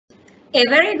A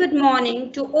very good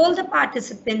morning to all the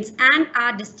participants and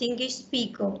our distinguished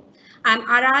speaker. I'm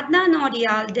Aradhna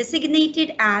Nodial,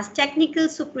 designated as Technical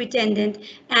Superintendent,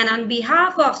 and on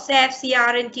behalf of SAF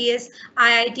CRNTS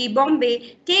IIT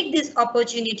Bombay, take this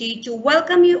opportunity to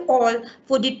welcome you all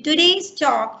for today's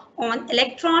talk on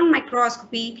electron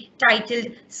microscopy titled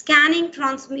Scanning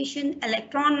Transmission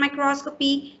Electron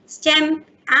Microscopy, STEM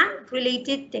and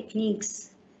Related Techniques,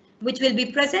 which will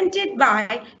be presented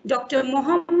by Dr.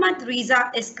 Mohammad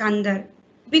Riza Iskandar.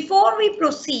 Before we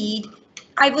proceed,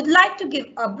 I would like to give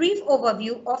a brief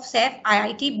overview of SAF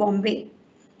IIT Bombay.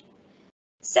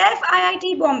 SAF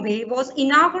IIT Bombay was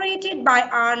inaugurated by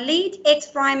our late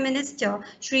ex-Prime Minister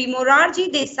Shri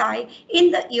Morarji Desai in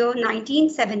the year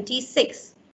 1976.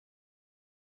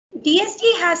 DST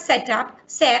has set up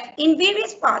SAF in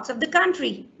various parts of the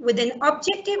country with an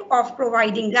objective of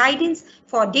providing guidance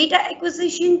for data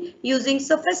acquisition using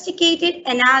sophisticated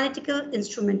analytical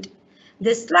instrument.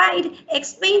 This slide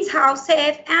explains how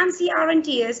SAF and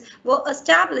CRNTS were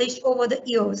established over the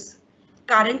years.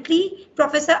 Currently,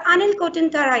 Professor Anil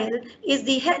Kotantarayal is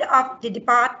the head of the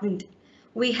department.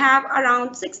 We have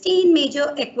around 16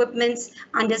 major equipments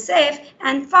under SAF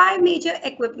and 5 major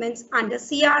equipments under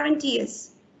CRNTS.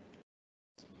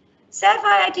 SAF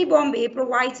IIT Bombay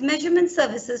provides measurement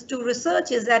services to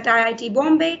researchers at IIT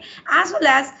Bombay as well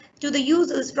as to the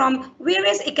users from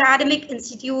various academic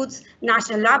institutes,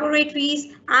 national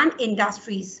laboratories, and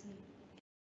industries.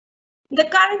 The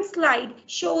current slide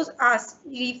shows us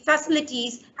the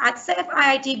facilities at SAF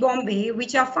IIT Bombay,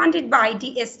 which are funded by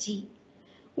DST.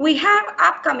 We have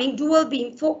upcoming dual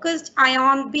beam focused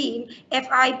ion beam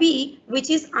FIB, which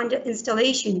is under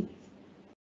installation.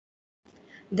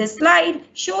 This slide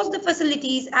shows the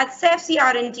facilities at SAF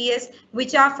CRNTS,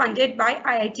 which are funded by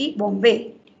IIT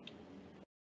Bombay.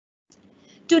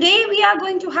 Today, we are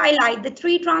going to highlight the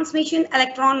 3 transmission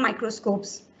electron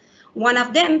microscopes. One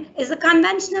of them is a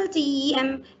conventional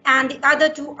TEM and the other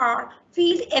 2 are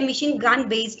field emission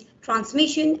gun-based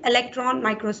transmission electron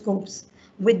microscopes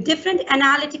with different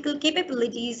analytical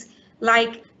capabilities,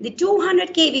 like the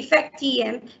 200 kV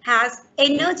FEC-TEM has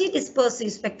energy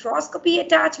dispersive spectroscopy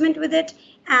attachment with it,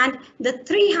 and the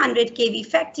 300 kV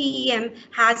FEC-TEM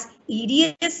has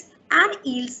EDS and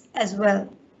EELS as well.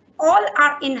 All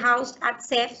are in-house at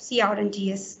SAF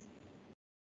CRNTS.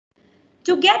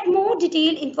 To get more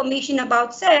detailed information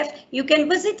about SAF, you can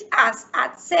visit us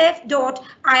at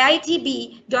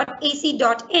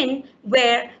saf.iitb.ac.in,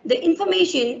 where the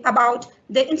information about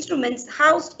the instruments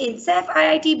housed in SAF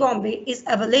IIT Bombay is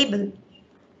available.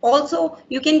 Also,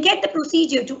 you can get the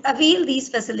procedure to avail these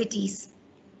facilities.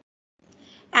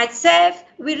 At SAF,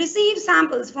 we receive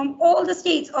samples from all the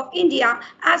states of India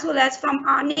as well as from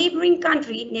our neighboring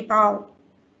country, Nepal.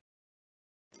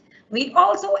 We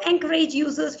also encourage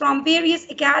users from various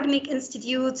academic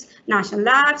institutes, national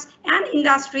labs, and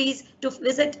industries to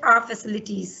visit our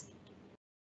facilities.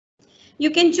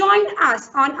 You can join us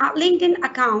on our LinkedIn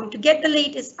account to get the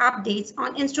latest updates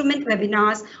on instrument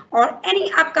webinars or any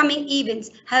upcoming events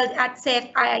held at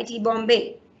SAF IIT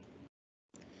Bombay.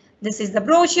 This is the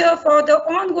brochure for the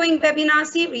ongoing webinar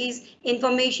series,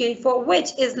 information for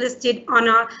which is listed on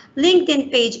our LinkedIn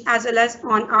page as well as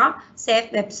on our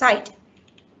SAF website.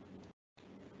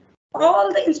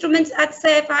 All the instruments at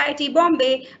SAF IIT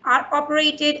Bombay are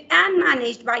operated and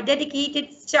managed by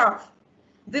dedicated staff.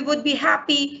 We would be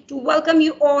happy to welcome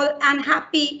you all and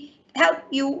help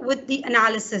you with the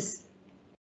analysis.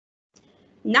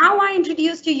 Now I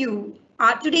introduce to you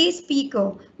our today's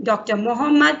speaker, Dr.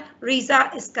 Mohammad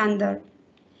Riza Iskandar.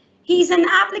 He is an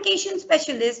application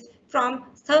specialist from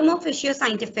Thermo Fisher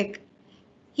Scientific.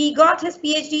 He got his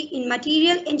PhD in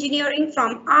material engineering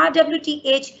from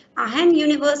RWTH Aachen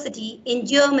University in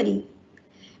Germany.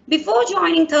 Before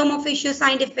joining Thermo Fisher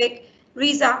Scientific,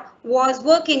 Riza was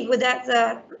working as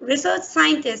a research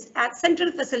scientist at Central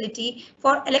Facility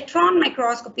for Electron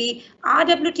Microscopy,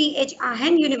 RWTH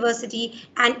Aachen University,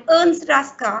 and Ernst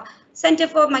Raska Center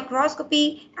for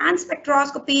Microscopy and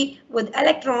Spectroscopy with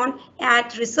Electron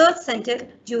at Research Center,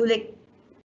 Jülich.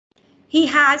 He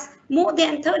has more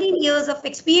than 13 years of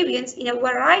experience in a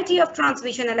variety of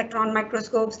transmission electron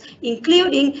microscopes,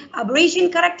 including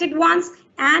aberration-corrected ones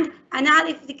and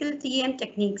analytical TEM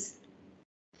techniques.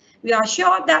 We are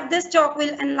sure that this talk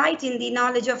will enlighten the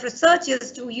knowledge of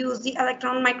researchers to use the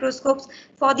electron microscopes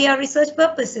for their research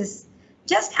purposes.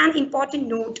 Just an important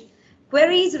note,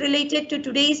 queries related to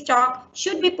today's talk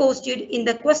should be posted in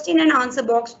the question and answer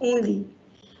box only.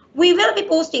 We will be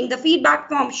posting the feedback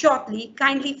form shortly,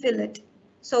 kindly fill it.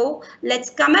 So let's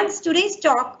commence today's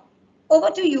talk. Over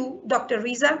to you, Dr.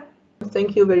 Riza.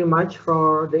 Thank you very much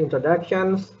for the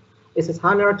introductions. It's an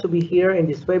honor to be here in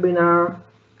this webinar,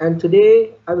 and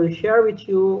today I will share with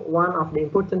you one of the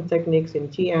important techniques in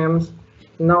TMs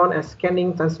known as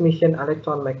scanning transmission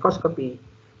electron microscopy.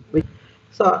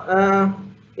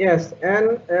 Yes,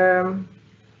 and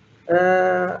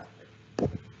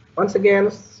once again,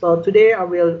 so today I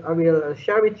will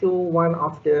share with you one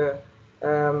of the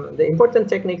important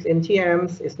techniques in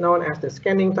TMs is known as the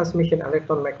scanning transmission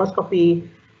electron microscopy,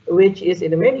 which is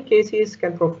in many cases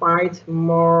can provide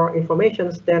more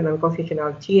information than a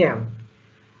conventional TM.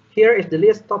 Here is the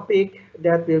list topic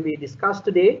that will be discussed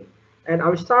today, and I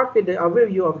will start with the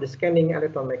overview of the scanning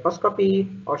electron microscopy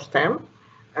or STEM,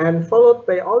 and followed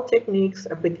by all techniques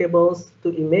applicable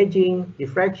to imaging,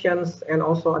 diffractions, and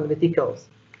also analyticals.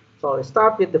 So let's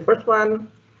start with the first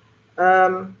one.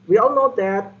 We all know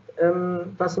that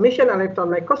transmission electron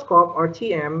microscope or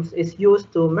TMs is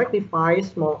used to magnify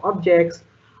small objects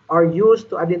or used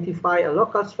to identify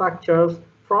local structures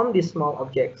from these small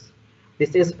objects.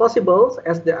 This is possible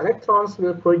as the electrons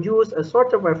will produce a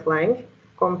shorter wavelength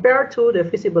compared to the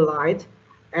visible light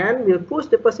and will push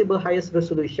the possible highest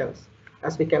resolutions,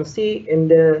 as we can see in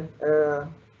the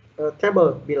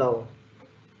table below.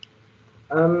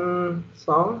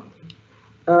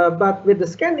 But with the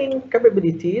scanning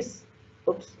capabilities,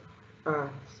 oops,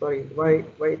 sorry, why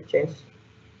it changed?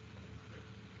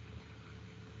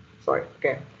 Sorry,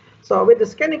 okay. So with the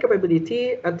scanning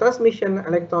capability, a transmission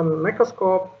electron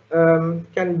microscope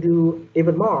can do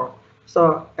even more.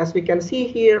 So as we can see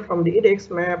here from the IDEX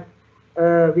map,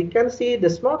 we can see the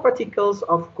small particles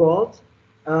of gold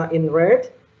in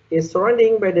red is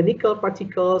surrounding by the nickel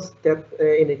particles that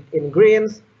in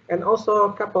greens, and also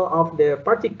a couple of the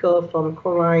particles from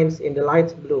chlorines in the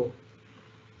light blue.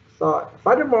 So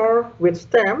furthermore, with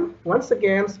STEM, once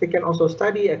again, we can also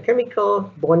study a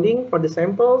chemical bonding for the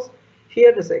samples.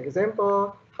 Here is an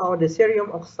example how the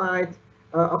cerium oxide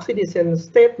oxidation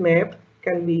state map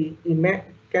can be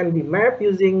mapped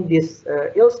using this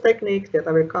ILS technique that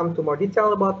I will come to more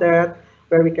detail about that,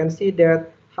 where we can see that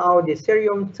how the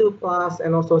cerium 2 plus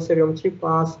and also cerium 3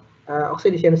 plus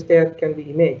oxidation state can be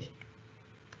imaged.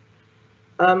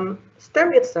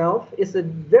 STEM itself is a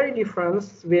very different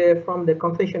from the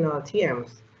conventional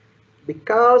TMs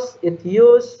because it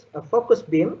uses a focus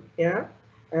beam, yeah,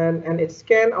 and it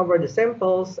scans over the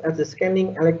samples as the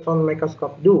scanning electron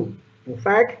microscope do. In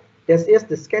fact, this is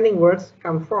the scanning words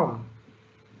come from.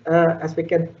 As we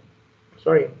can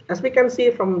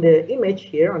see from the image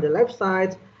here on the left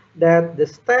side, that the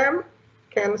STEM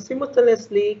can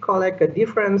simultaneously collect a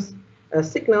different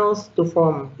signals to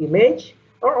form image,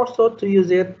 or also to use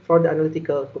it for the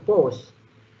analytical purpose.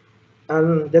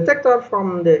 Detector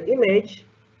from the image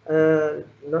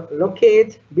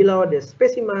locate below the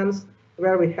specimens,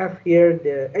 where we have here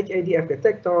the HAADF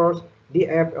detectors,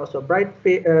 DF, also bright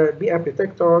BF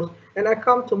detectors, and I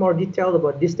come to more detail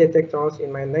about these detectors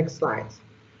in my next slides.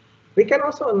 We can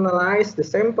also analyze the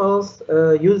samples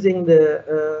using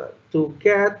the to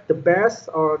get the best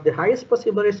or the highest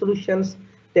possible resolutions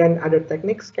than other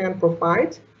techniques can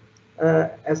provide.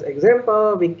 As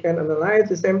example, we can analyze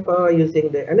the sample using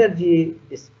the energy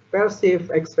dispersive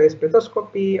X-ray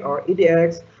spectroscopy or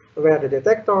EDX, where the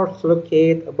detectors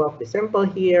locate above the sample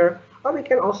here, or we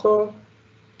can also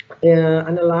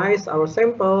analyze our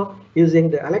sample using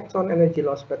the electron energy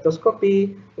loss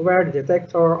spectroscopy, where the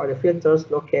detector or the filters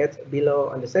locate below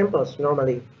on the samples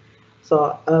normally.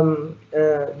 So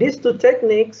these two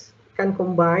techniques can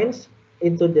combine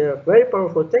into the very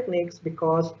powerful techniques,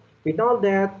 because we know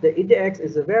that the EDX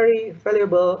is a very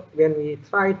valuable when we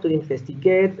try to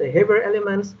investigate the heavier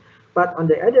elements, but on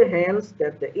the other hand,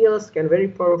 that the ELS can very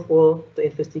powerful to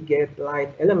investigate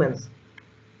light elements.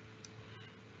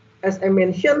 As I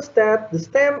mentioned, that the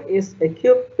STEM is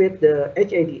equipped with the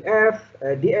HAADF,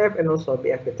 DF, and also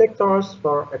BF detectors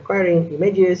for acquiring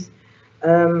images.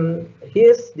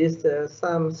 Here's this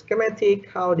some schematic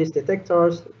how these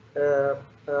detectors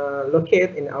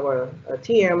locate in our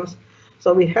TMs.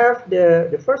 So we have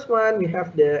the first one, we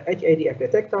have the HAADF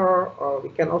detector, or we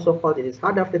can also call it as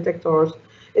HAADF detectors.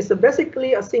 It's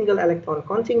basically a single electron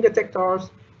counting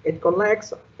detectors. It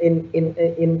collects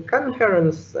in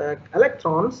coherence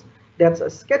electrons that's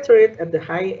scattered at the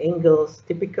high angles,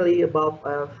 typically above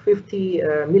 50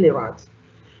 millirads.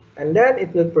 And then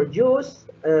it will produce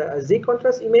a Z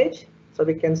contrast image. So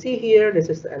we can see here, this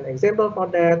is an example for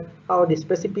that, how these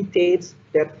precipitates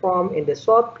that form in the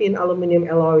short pin aluminum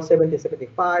alloy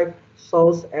 7075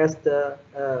 shows as the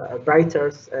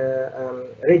brighter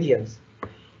regions.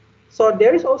 So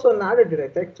there is also another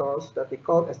detectors that we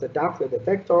call as the dark field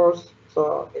detectors.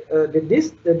 So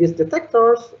these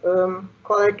detectors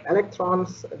collect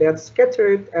electrons that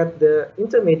scattered at the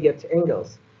intermediate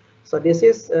angles. So this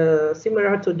is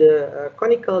similar to the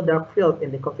conical dark field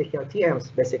in the conventional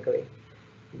TMs, basically.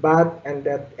 And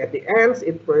that at the ends,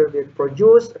 it will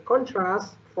produce a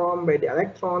contrast formed by the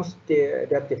electrons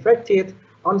that diffracted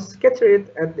or scattered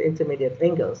at the intermediate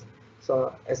angles.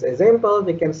 So as an example,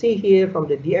 we can see here from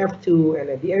the DF2 and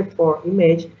the DF4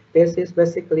 image, this is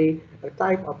basically a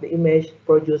type of the image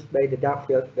produced by the dark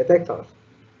field detectors.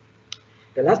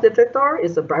 The last detector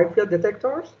is a bright field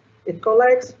detector. It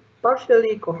collects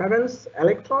partially coherent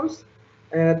electrons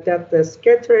that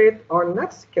scattered or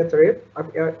not scattered,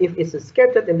 if it's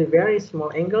scattered in the very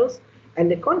small angles.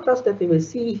 And the contrast that we will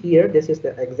see here, this is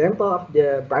the example of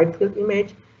the bright field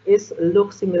image,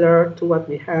 looks similar to what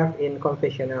we have in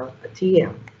conventional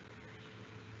TM.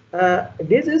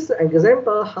 This is an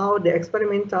example how the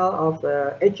experimental of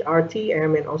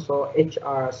HRTEM and also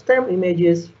HRSTEM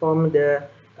images from the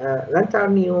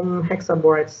lanthanum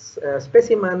hexaboride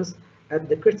specimens at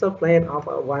the crystal plane of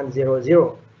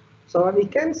 100. So what we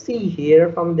can see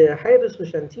here from the high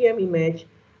resolution TM image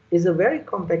is a very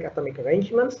compact atomic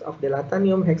arrangements of the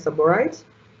lanthanum hexaborides.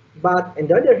 But on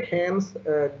the other hand,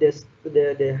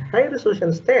 the high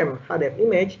resolution STEM HAADF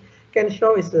image can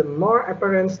show is a more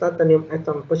apparent lanthanum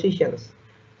atom positions.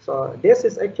 So this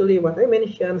is actually what I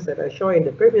mentioned that I showed in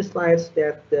the previous slides,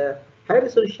 that the high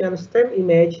resolution STEM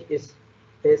image is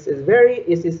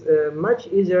much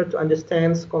easier to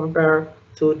understand compared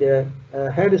to the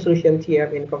high resolution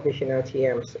TM in conventional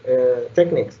TM's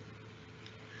techniques.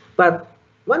 But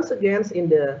once again, in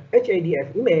the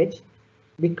HAADF image,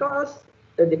 because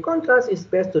the contrast is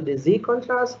based to the Z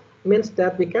contrast, means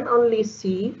that we can only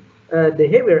see the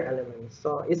heavier elements.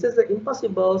 So it is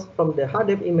impossible from the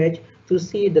HAADF image to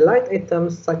see the light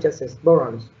atoms such as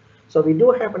borons. So we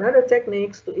do have another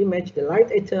techniques to image the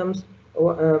light atoms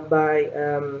by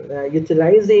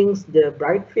utilizing the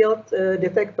bright field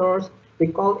detectors. We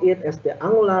call it as the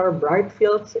annular bright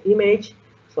field image.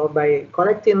 So by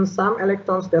collecting some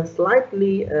electrons that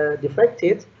slightly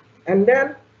diffracted, and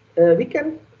then we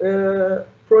can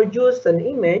produce an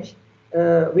image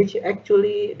which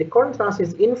actually the contrast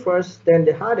is inverse than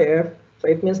the HAADF. So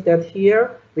it means that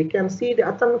here we can see the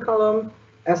atom column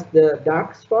as the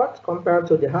dark spot compared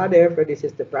to the HAADF, where this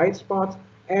is the bright spot.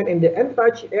 And in the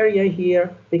end-patch area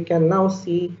here, we can now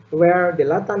see where the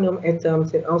lanthanum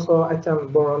atoms and also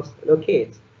atom borons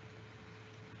locate.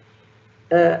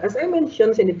 As I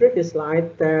mentioned in the previous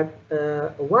slide, that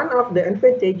one of the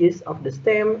advantages of the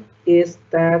STEM is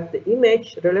that the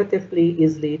image relatively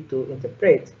easily to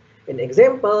interpret. An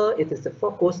example, it is the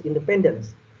focus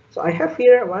independence. So I have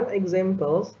here one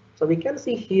example. So we can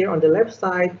see here on the left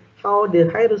side how the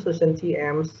high resolution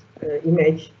TM's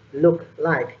image look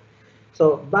like.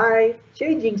 So by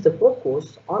changing the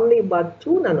focus only about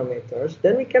 2 nanometers,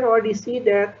 then we can already see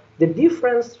that the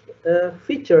different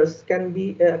features can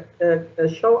be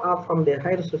show up from the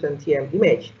high resolution TM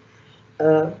image.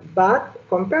 But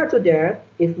compared to that,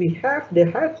 if we have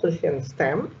the high resolution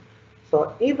STEM,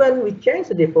 so even we change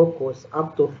the defocus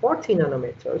up to 40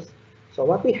 nanometers. So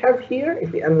what we have here,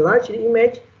 if we enlarge the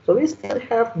image, so we still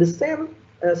have the same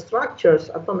structures,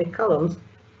 atomic columns,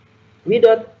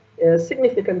 without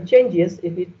significant changes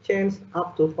if we change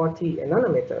up to 40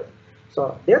 nanometers.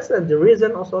 So that's the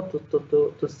reason also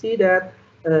to see that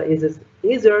it is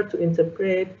easier to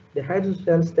interpret the high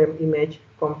resolution STEM image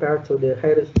compared to the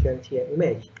high resolution TM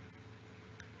image.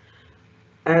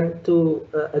 And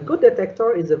a good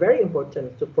detector is very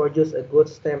important to produce a good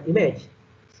STEM image.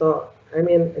 So I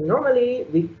mean, normally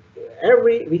we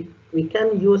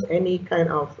can use any kind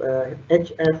of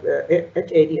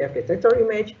HAADF detector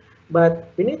image,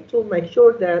 but we need to make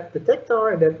sure that the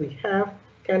detector that we have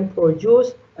can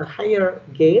produce a higher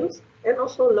gains and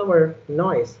also lower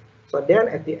noise. So then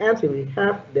at the end, we will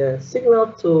have the signal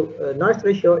to noise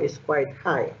ratio is quite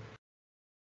high.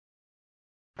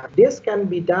 This can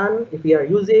be done if we are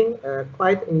using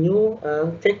quite new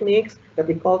techniques that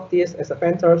we call this as a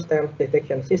phantom STEM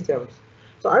detection systems.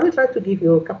 So I will try to give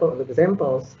you a couple of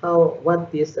examples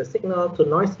what this signal to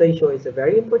noise ratio is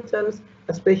very important,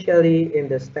 especially in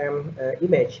the STEM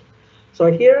image.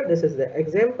 So here, this is the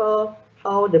example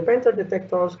how the phantom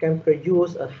detectors can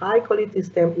produce a high quality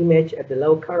STEM image at the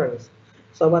low currents.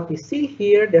 So what we see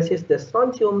here, this is the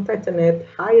strontium titanate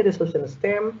high resolution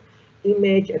STEM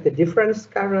image at the different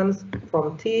currents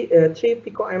from 3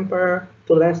 picoampere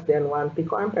to less than 1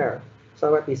 picoampere.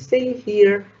 So what we see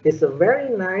here is a very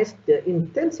nice, the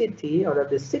intensity or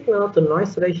the signal to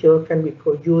noise ratio can be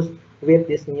produced with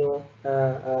this new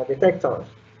detectors.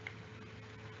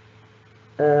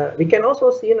 We can also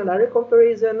see in another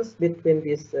comparisons between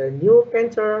these new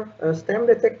Panther STEM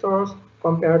detectors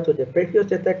compared to the previous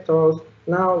detectors.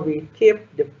 Now we keep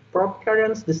the probe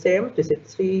currents the same. This is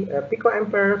 3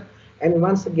 picoamperes. And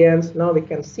once again, now we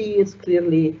can see it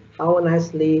clearly how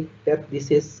nicely that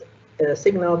this is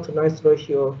signal to noise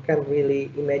ratio can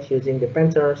really image using the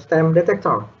Panther STEM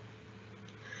detector.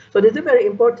 So this is very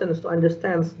important to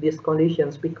understand these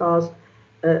conditions because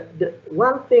the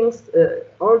one thing,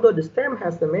 although the STEM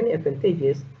has the many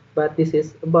advantages, but this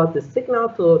is about the signal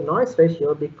to noise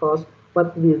ratio because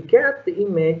what we get the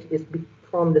image is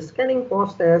from the scanning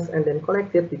process and then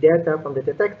collected the data from the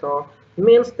detector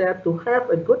means that to have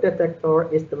a good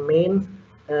detector is the main,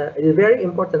 very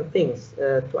important things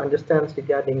to understand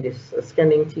regarding this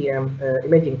scanning TM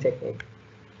imaging technique.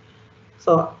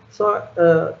 So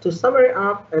to summarize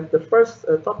up, at the first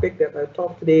topic that I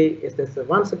talked today is this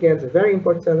once again it's very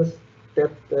important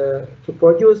that to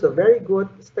produce a very good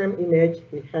STEM image,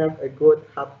 we have a good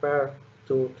hardware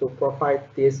to provide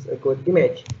this a good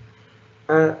image.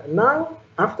 Now,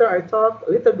 after I talk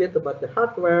a little bit about the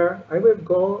hardware, I will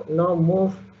go now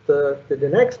move to the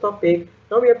next topic.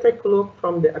 Now we'll take a look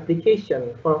from the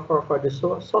application for the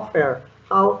software,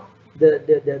 how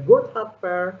the good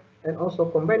hardware and also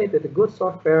combine it with the good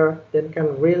software then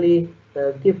can really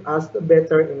give us the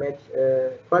better image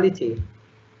quality.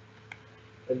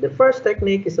 The first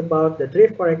technique is about the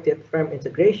drift corrected frame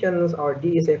integrations or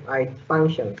DSFI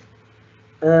functions.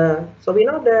 So we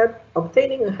know that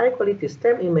obtaining a high quality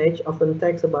STEM image often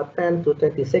takes about 10 to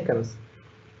 20 seconds.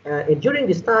 And during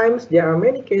these times, there are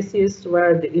many cases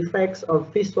where the effects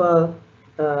of visual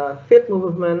field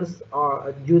movements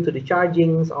are due to the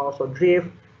chargings, also drift,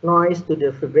 noise to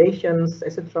the vibrations,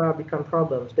 etc. become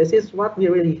problems. This is what we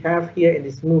really have here in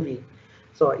this movie.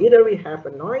 So either we have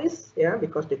a noise, yeah,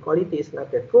 because the quality is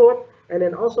not that good, and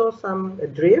then also some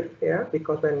drift, yeah,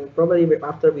 because when probably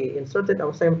after we inserted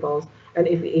our samples, and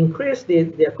if we increase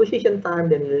the acquisition time,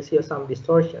 then you will see some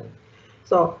distortion.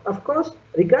 So of course,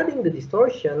 regarding the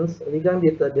distortions,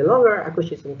 regarding the longer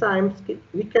acquisition times,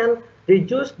 we can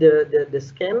reduce the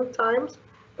scan times,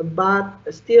 but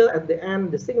still at the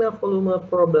end, the signal volume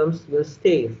problems will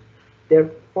stay.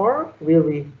 Therefore,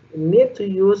 we need to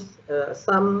use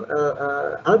some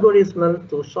algorithm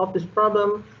to solve this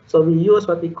problem. So we use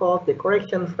what we call the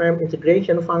correction frame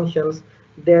integration functions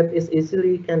that is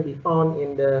easily can be found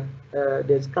in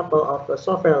there's a couple of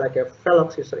software like a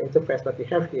Velox user interface that we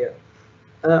have here.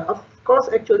 Of course,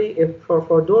 actually, if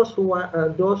for those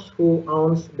who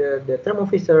owns the Thermo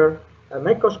Fisher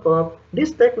microscope,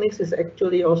 this techniques is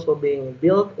actually also being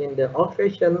built in the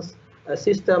old-fashioned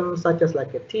system such as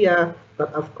like a TIA,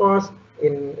 but of course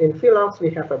in Velox we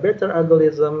have a better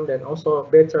algorithm and also a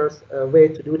better way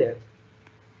to do that.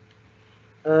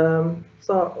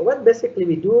 So what basically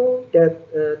we do that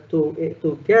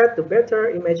to get the better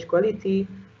image quality.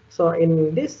 So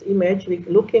in this image, we're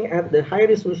looking at the high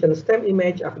resolution STEM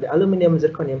image of the aluminum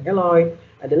zirconium alloy.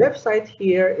 At the left side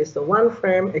here is the one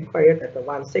frame acquired at the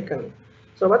 1 second.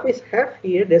 So what we have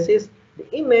here, this is the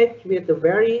image with a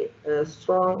very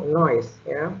strong noise.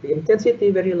 Yeah, the intensity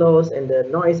very low and the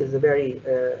noise is very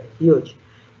huge.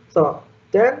 So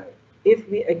then, if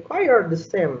we acquire the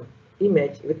same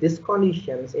image with these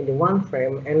conditions in the one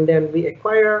frame, and then we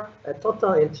acquire a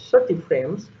total in 30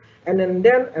 frames, and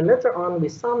then later on we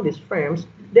sum these frames,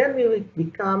 then we will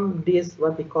become this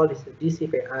what we call this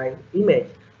DCFI image.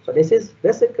 So this is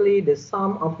basically the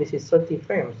sum of this is 30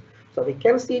 frames. So we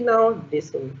can see now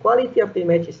this quality of the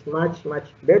image is much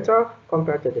better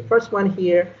compared to the first one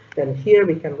here. Then here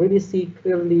we can really see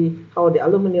clearly how the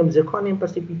aluminum zirconium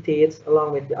precipitates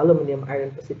along with the aluminum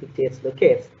iron precipitates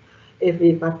locates. If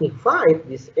we magnify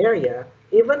this area,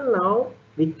 even now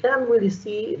we can really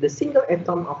see the single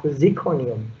atom of the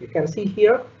zirconium. You can see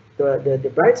here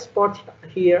the bright spots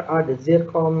here are the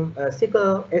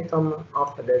single atom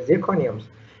of the zirconiums.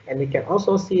 And we can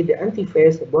also see the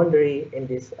antiphase boundary in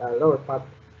this lower part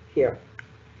here.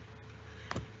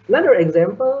 Another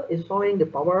example is showing the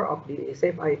power of the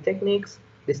SFI techniques.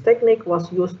 This technique was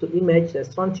used to image the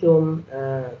strontium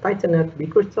titanate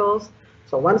bicrystals.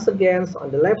 So once again, on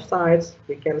the left side,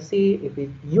 we can see if we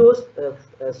use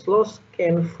slow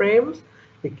scan frames,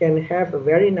 we can have a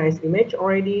very nice image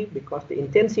already because the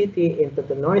intensity into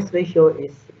the noise ratio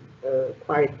is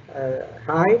quite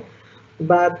high.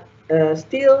 But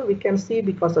still, we can see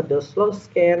because of the slow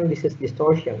scan, this is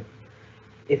distortion.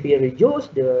 If we reduce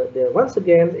once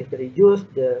again, if we reduce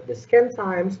the scan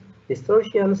times,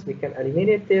 distortions, we can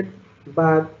eliminate it,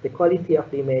 but the quality of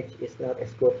the image is not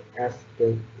as good as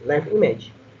the left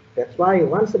image. That's why,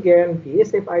 once again, the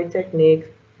SFI technique,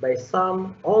 by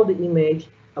sum all the image,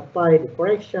 apply the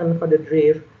correction for the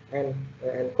drift, and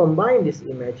combine this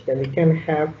image, then we can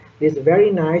have this very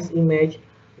nice image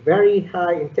very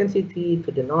high intensity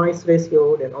to the noise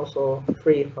ratio, and also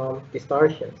free from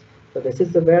distortions. So this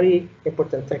is a very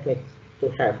important technique to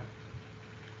have.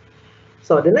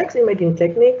 So the next imaging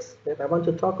techniques that I want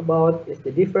to talk about is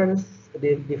the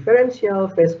differential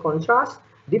phase contrast,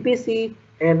 DPC,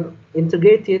 and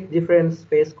integrated difference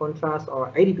phase contrast,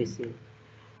 or iDPC.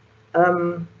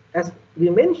 As we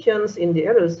mentioned in the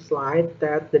other slide,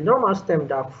 that the normal STEM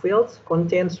dark fields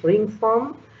contains ring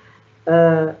form,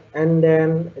 and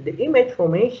then the image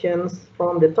formations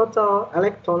from the total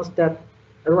electrons that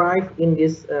arrive in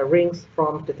these rings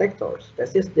from detectors.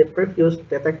 This is the previous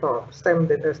detector, STEM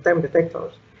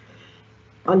detectors.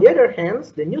 On the other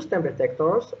hand, the new STEM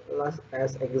detectors,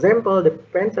 as example, the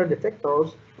Panther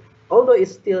detectors, although it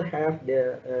still have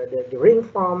the ring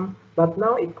form, but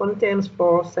now it contains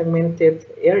 4 segmented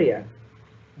area.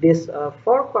 This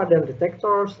 4-quadrant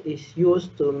detectors is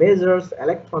used to measure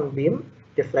electron beam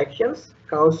deflections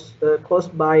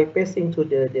caused by passing to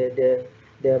the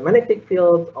magnetic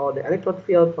field or the electrode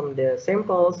field from the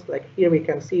samples. Like here we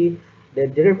can see the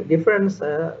difference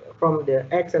from the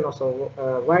X and also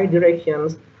Y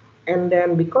directions. And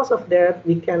then because of that,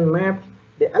 we can map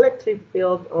the electric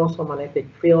field, also magnetic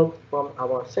field from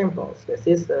our samples. This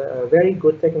is a very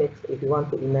good technique if you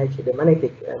want to image the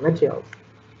magnetic materials.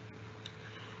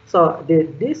 So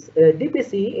this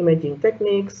DPC imaging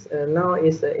techniques now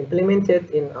is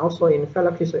implemented also in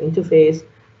fellow crystal interface,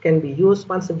 can be used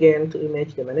once again to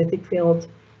image the magnetic field.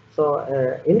 So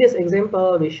in this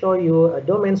example, we show you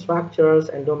domain structures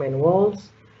and domain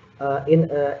walls in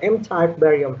M-type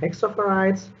barium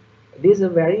hexafluorides. These are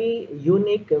very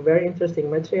unique, very interesting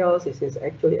materials. This is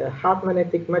actually a hard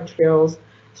magnetic materials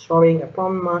showing a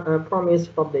promise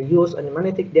from the use on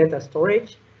magnetic data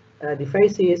storage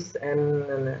devices, and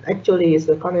actually is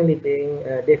currently being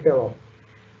developed.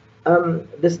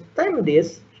 The STEM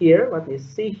disk here, what we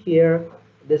see here,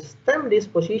 the STEM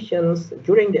disk positions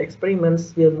during the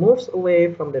experiments will move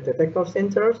away from the detector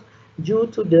centers due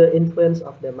to the influence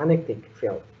of the magnetic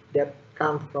field that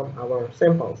comes from our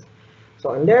samples.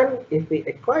 So, and then if we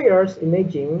acquire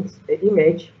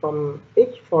image from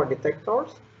each 4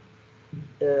 detectors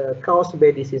caused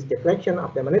by this is deflection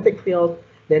of the magnetic field,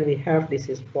 then we have this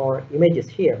is 4 images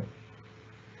here.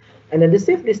 And then the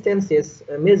safe distances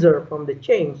measure from the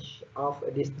change of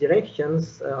these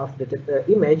directions of the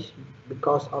image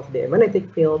because of the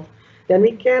magnetic field. Then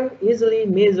we can easily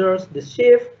measure the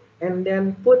shift and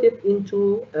then put it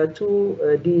into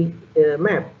the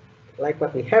map, like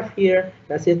what we have here.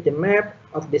 That is the map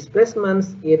of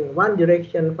displacements in one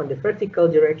direction from the vertical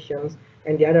directions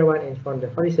and the other one is from the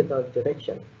horizontal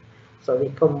direction. So we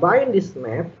combine this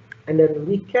map, and then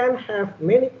we can have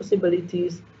many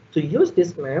possibilities to use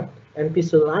this map and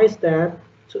visualize that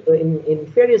in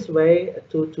various ways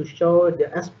to show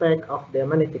the aspect of the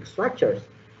magnetic structures.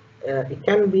 It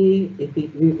can be, if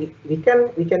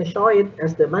we can show it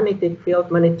as the magnetic field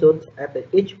magnitude at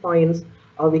each point,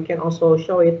 or we can also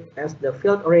show it as the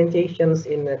field orientations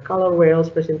in the color whales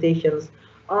presentations,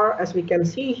 or as we can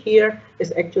see here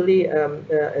is actually an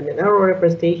arrow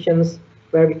representations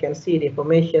where we can see the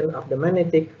information of the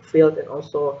magnetic field and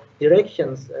also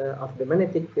directions of the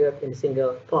magnetic field in a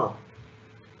single plot.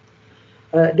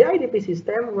 The iDPC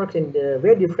system works in the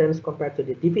very different compared to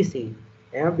the DPC,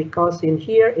 because in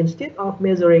here, instead of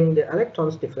measuring the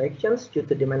electrons deflections due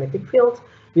to the magnetic field,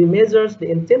 we measure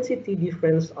the intensity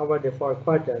difference over the 4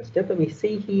 quadrants. That we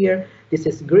see here, this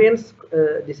is green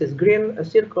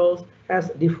circles has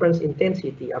different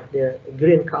intensity of the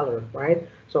green color, right?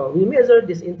 So we measure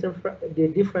this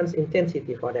the difference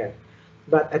intensity for that.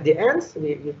 But at the end,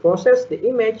 we process the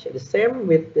image the same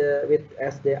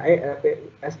as the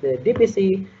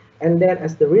DPC, and then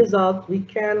as the result, we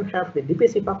can have the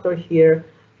DPC factor here,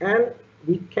 and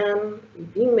we can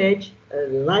image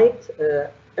light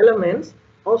elements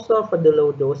also for the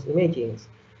low dose imagings.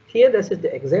 Here, this is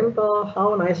the example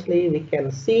how nicely we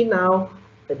can see now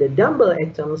the dumbbell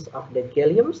atoms of the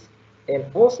galliums and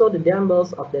also the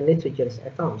dumbbells of the nitrogen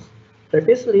atoms.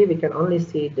 Previously, we can only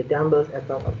see the dumbbell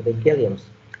atom of the galliums.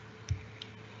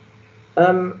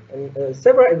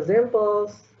 Several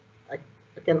examples I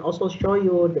can also show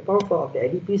you the profile of the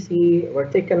iDPC were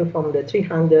taken from the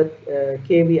 300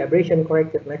 keV aberration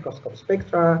corrected microscope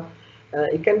spectra.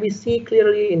 It can be seen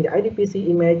clearly in the iDPC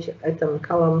image atom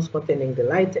columns containing the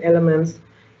light elements.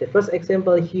 The first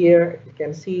example here, you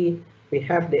can see we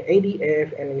have the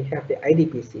ADF and we have the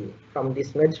iDPC from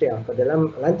this material for the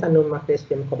lanthanum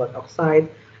magnesium cobalt oxide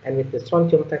and with the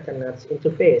strontium titanate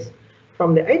interface.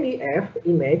 From the ADF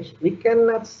image, we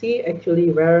cannot see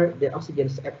actually where the oxygen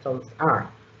atoms are.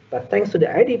 But thanks to the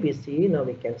iDPC, now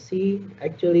we can see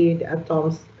actually the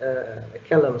atoms,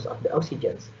 columns of the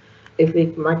oxygens. If we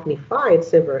magnify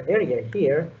several area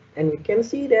here, and we can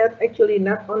see that actually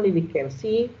not only we can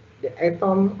see the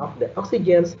atom of the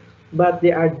oxygens, but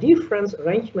there are different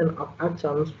arrangement of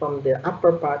atoms from the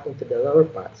upper part into the lower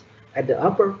parts. At the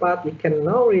upper part, we can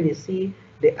now really see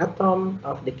the atom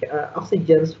of the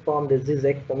oxygens from the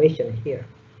zigzag formation here.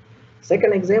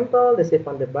 Second example, this is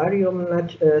from the barium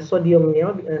sodium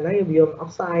niobium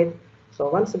oxide. So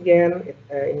once again,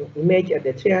 image at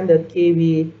the 300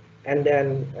 keV, and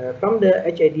then from the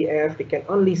HAADF, we can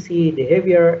only see the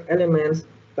heavier elements.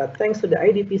 But thanks to the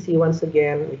iDPC, once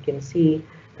again, we can see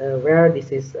where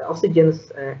this is oxygen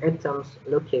atoms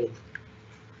locate.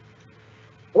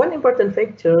 One important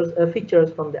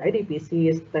features from the iDPC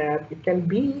is that it can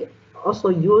be also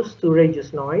used to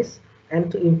reduce noise and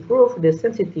to improve the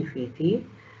sensitivity,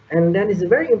 and that is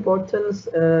very important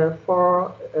to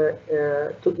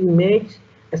image,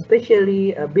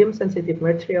 especially beam-sensitive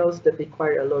materials that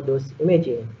require a low-dose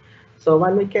imaging. So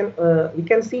when we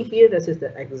can see here, this is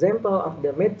the example of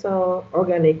the metal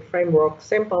organic framework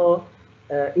sample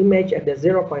image at the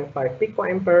 0.5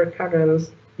 picoampere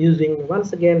currents, using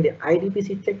once again the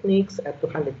iDPC techniques at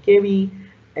 200 keV.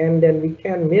 And then we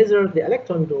can measure the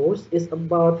electron dose is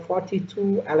about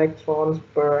 42 electrons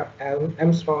per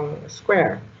Armstrong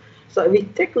square. So if we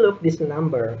take a look at this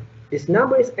number is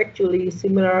actually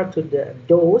similar to the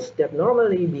dose that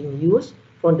normally being used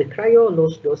for the cryo low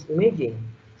dose imaging.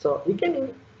 So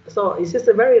this is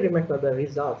a very remarkable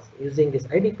result using this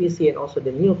iDPC and also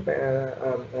the new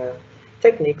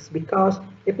techniques, because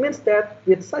it means that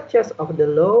with such as of the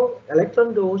low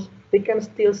electron dose, we can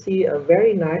still see a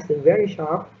very nice and very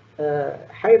sharp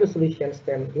high resolution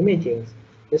STEM imaging.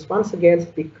 This once again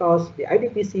because the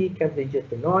iDPC can reduce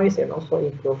the noise and also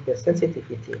improve the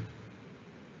sensitivity.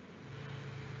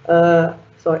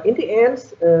 So in the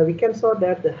end, we can saw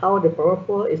that how the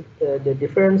powerful is the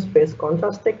difference phase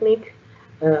contrast technique.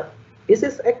 This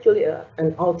is actually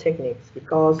an old techniques,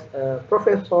 because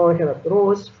Professor Herald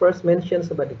Rose first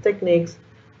mentions about the techniques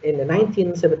in the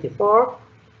 1974.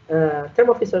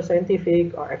 Thermo Fisher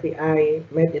Scientific, or FEI,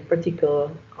 made it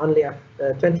practical only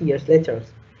 20 years later.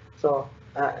 So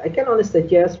I can only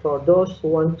suggest for those who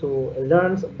want to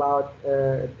learn about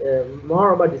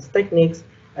more about these techniques,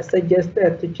 I suggest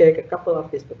that to check a couple of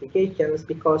these publications,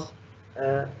 because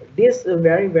these are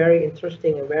very, very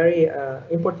interesting and very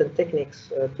important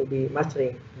techniques to be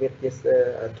mastering with this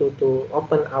to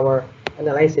open our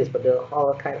analysis for the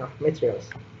whole kind of materials.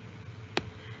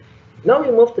 Now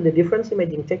we move to the difference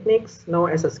imaging techniques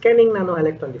known as scanning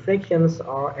nanoelectron diffractions,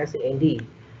 or SNED.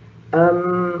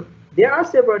 There are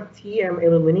several TM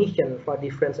illumination for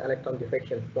difference electron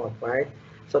diffraction mode, right?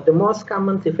 So the most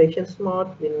common diffraction mode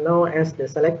we know as the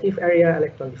selective area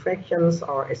electron diffractions,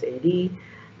 or SAD,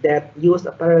 that use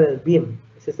a parallel beam.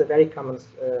 This is a very common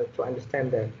to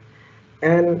understand that.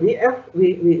 And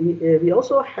we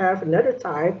also have another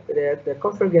type, the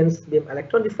convergence beam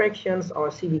electron diffractions, or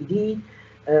CBED.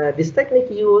 This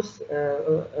technique uses,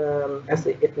 as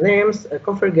it names,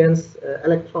 convergence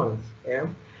electrons, yeah,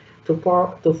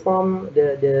 to form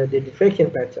the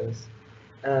diffraction patterns.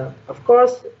 Of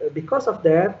course, because of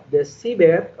that, the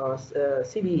CBED or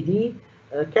CBED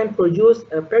can produce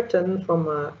a pattern from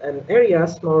an area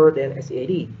smaller than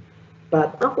SAD,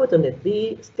 but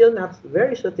unfortunately still not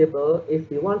very suitable if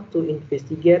we want to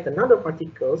investigate another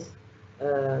particles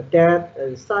that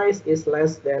size is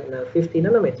less than 50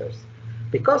 nanometers.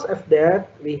 Because of that,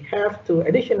 we have two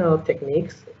additional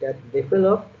techniques that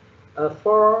developed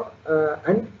for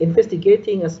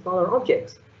investigating smaller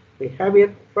objects. We have it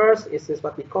first, is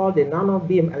what we call the nano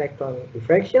beam electron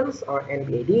diffractions, or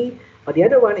NBAD, or the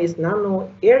other one is nano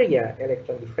area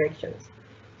electron diffractions.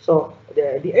 So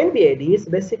the NBAD is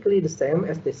basically the same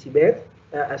as the CBED,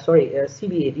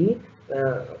 CBED,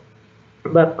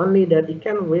 but only that it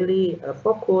can really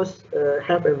focus,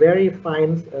 have a very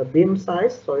fine beam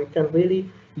size, so it can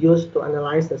really use to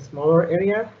analyze a smaller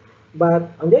area.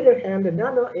 But on the other hand, the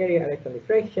nano area electron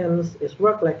diffractions is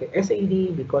work like a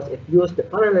SAD because it uses the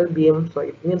parallel beam, so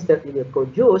it means that it will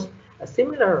produce a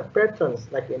similar patterns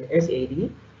like in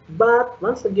SAD. But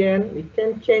once again, we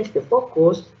can change the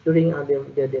focus during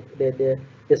the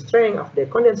strength of the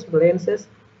condensing lenses.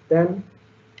 Then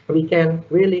we can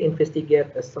really investigate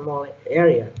a small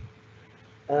area.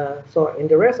 So in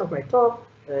the rest of my talk,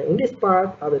 in this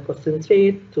part, I will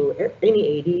concentrate to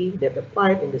any AD that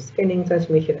applied in the scanning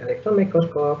transmission electron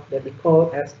microscope that we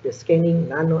call as the scanning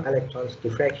nano-electrons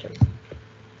diffraction.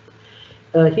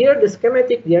 Here the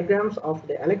schematic diagrams of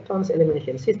the electrons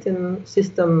elimination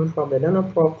system from the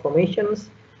nanoprobe formations.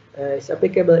 is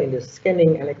applicable in the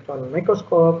scanning electron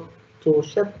microscope to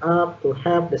set up to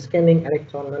have the scanning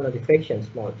electron nanodiffraction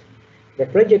mode. The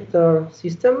projector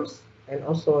systems and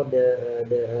also the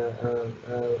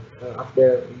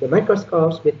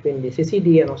microscopes between the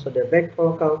CCD and also the back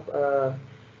focal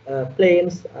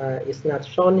planes is not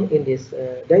shown in these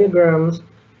diagrams,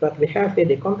 but we have here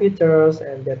the computers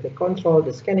and that they control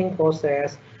the scanning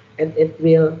process, and it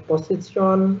will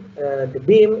position the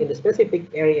beam in the specific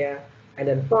area, and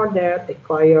then for that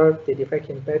acquire the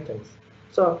diffraction patterns.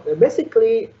 So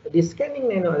basically, the scanning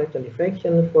nanoelectron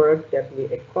diffraction work that we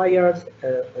acquired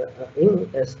in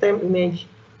a STEM image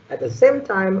at the same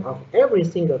time of every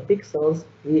single pixels,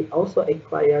 we also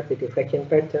acquired the diffraction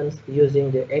patterns using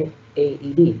the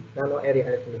NAED, nano area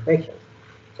electron diffraction.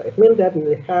 So it means that we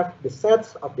will have the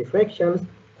sets of diffractions,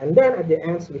 and then at the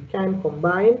end we can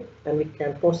combine and we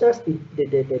can process the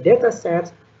data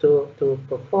sets to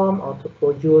perform or to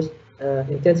produce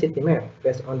intensity map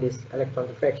based on this electron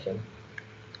diffraction.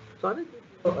 So I will give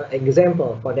you an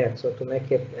example for that, so to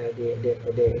make it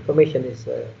the information is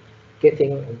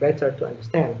getting better to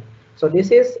understand. So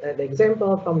this is the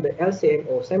example from the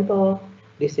LCMO sample.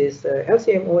 This is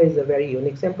LCMO is a very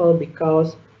unique sample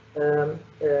because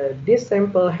this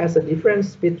sample has a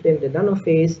difference between the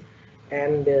nanophase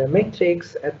and the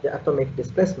matrix at the atomic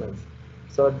displacements.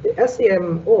 So the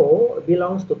LCMO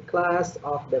belongs to class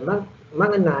of the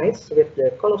manganites with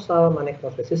the colossal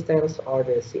magnetic resistance, or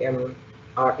the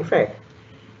CMR effect.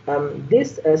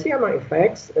 This CMR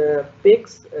effects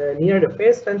peaks near the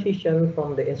phase transition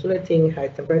from the insulating high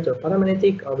temperature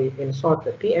paramagnetic, or in short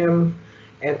the PM,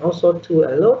 and also to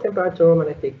a low temperature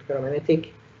magnetic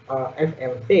ferromagnetic, or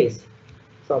FM phase.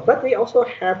 So, but we also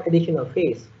have additional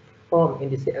phase formed in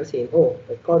this LCMO.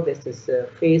 We call this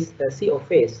phase CO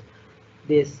phase.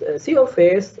 This CO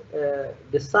phase,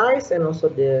 the size and also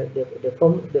the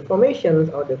formations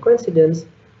or the coincidence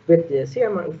with the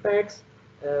CMR effects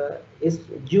is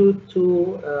due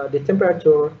to the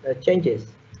temperature changes.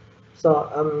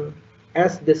 So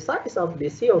as the size of the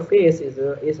CO phase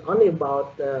is only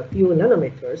about a few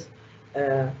nanometers,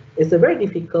 it's very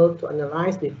difficult to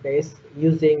analyze the phase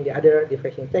using the other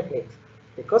diffraction techniques.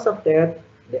 Because of that,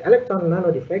 the electron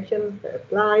nano diffraction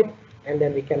applied, and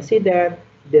then we can see that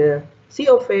the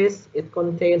CO phase, it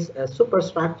contains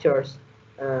superstructures.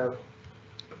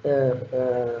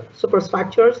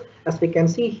 Superstructures, as we can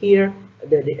see here,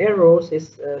 the arrows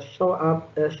is show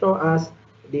us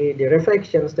the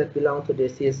reflections that belong to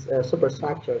these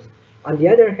superstructures. On the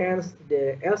other hand,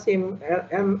 the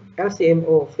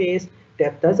LCMO phase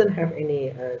that doesn't have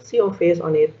any CO phase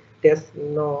on it, there's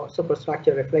no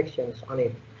superstructure reflections on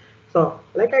it. So,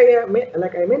 like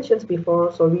I mentioned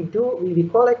before, so we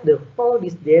collect all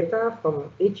this data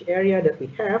from each area that we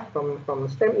have from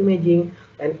STEM imaging,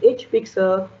 and each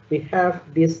pixel we have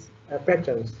these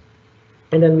patterns,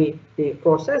 and then we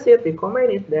process it, we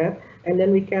combine it there, and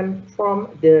then we can form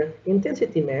the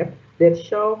intensity map that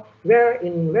show where's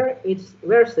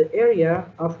the area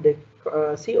of the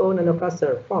CO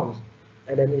nanocluster forms,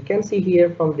 and then we can see here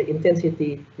from the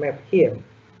intensity map here.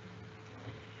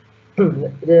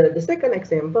 The second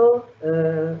example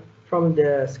from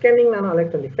the scanning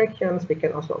nanoelectron diffractions, we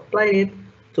can also apply it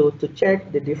to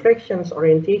check the diffractions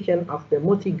orientation of the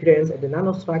multigrains and the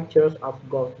nanostructures of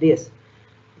gold disc.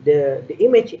 The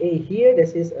image A here,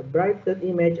 this is a bright field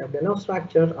image of the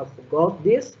nanostructures of the gold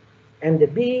disc, and the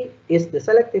B is the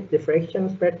selective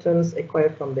diffraction patterns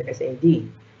acquired from the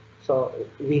SNED. So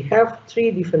we have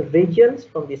three different regions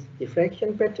from these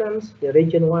diffraction patterns, the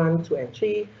region 1, 2, and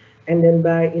 3. And then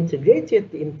by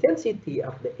integrated the intensity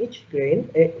of the each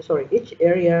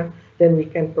area, then we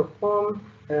can perform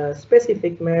a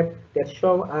specific map that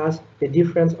show us the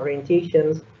different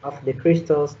orientations of the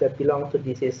crystals that belong to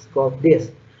this gold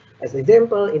disc. As an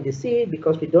example, in the C,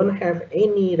 because we don't have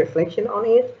any reflection on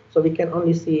it, so we can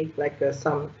only see like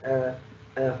some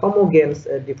homogeneous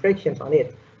diffractions on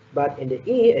it. But in the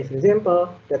E, as an example,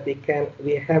 that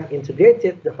we have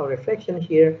integrated the whole reflection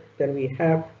here, then we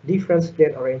have different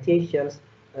grain orientations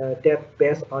that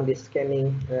based on the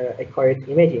scanning acquired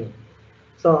imaging.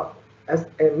 So as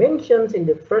I mentioned in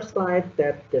the first slide,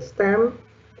 that the STEM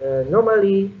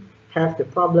normally have the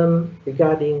problem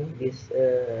regarding this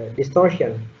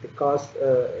distortion, because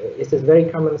it's a very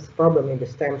common problem in the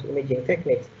STEM imaging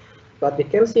techniques. But we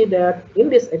can see that in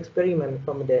this experiment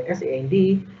from the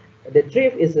SNED, the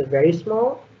drift is very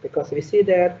small, because we see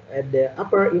that at the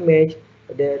upper image,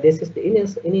 this is the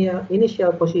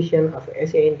initial position of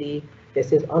SNED.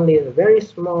 This is only a very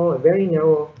small, very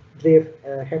narrow drift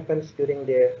happens during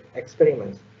the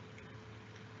experiments.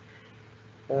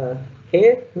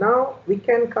 Okay, now we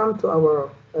can come to our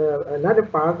another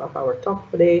part of our talk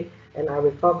today, and I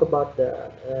will talk about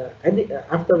the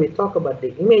after we talk about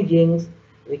the imagings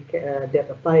that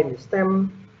apply in the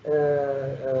STEM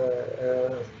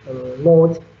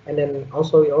mode, and then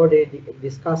also we already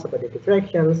discussed about the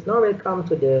diffractions. Now we'll come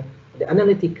to the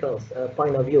analytical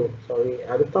point of view. So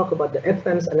I will talk about the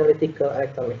advanced analytical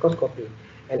electron microscopy,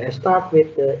 and I start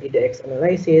with the EDX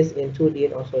analysis in 2D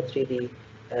and also 3D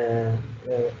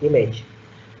image.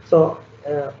 So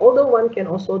although one can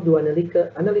also do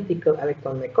analytical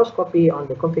electron microscopy on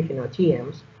the conventional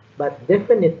TMs, but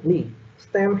definitely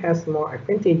STEM has more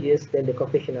advantages than the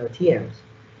conventional TMs.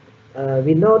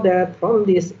 We know that from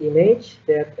this image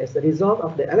that as a result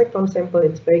of the electron sample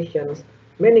inspections,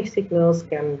 many signals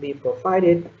can be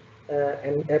provided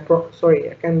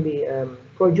can be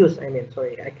produced.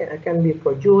 Can be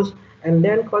produced and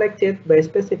then collected by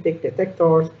specific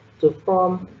detectors to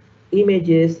form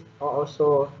images or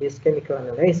also this chemical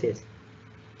analysis.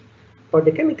 For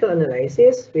the chemical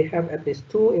analysis, we have at least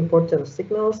two important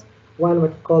signals. One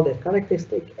what we call the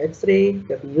characteristic X-ray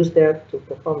that we use that to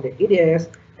perform the EDS,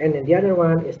 and then the other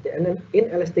one is the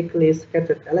inelastically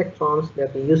scattered electrons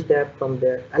that we use that from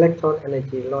the electron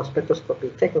energy loss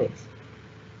spectroscopy techniques.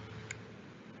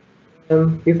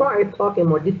 Before I talk in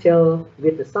more detail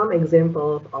with some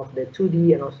examples of the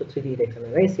 2D and also 3D EDX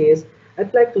analysis,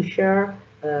 I'd like to share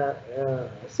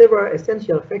several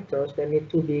essential factors that need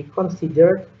to be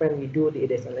considered when we do the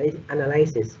EDX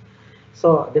analysis.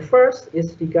 So the first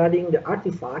is regarding the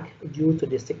artifact due to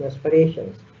the signal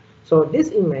variations. So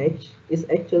this image is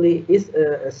actually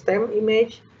a STEM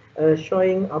image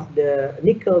showing of the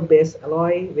nickel-based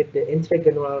alloy with the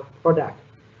intragranular product.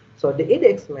 So the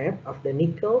EDX map of the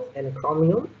nickel and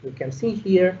chromium, you can see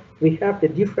here we have the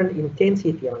different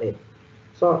intensity on it.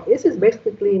 So this is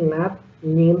basically not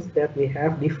means that we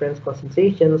have different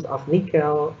concentrations of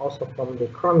nickel also from the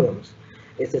chromiums.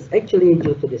 This is actually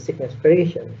due to the signal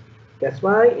variations. That's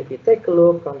why if you take a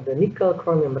look on the nickel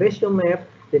chromium ratio map,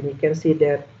 then you can see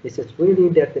that this is really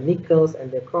that the nickels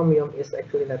and the chromium is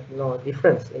actually not no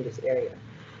difference in this area.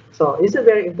 So it's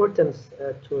very important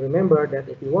to remember that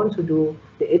if you want to do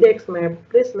the EDX map,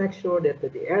 please make sure that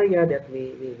the area that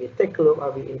we take a look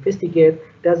or we investigate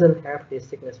doesn't have these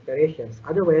signal variations.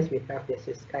 Otherwise, we have this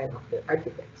kind of the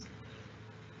artifacts.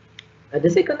 The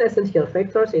second essential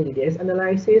factors in the EDX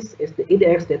analysis is the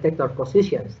EDX detector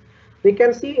positions. We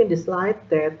can see in the slide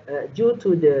that due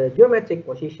to the geometric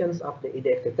positions of the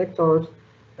EDX detectors,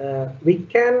 we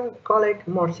can collect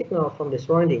more signal from the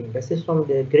surrounding. This is from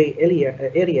the gray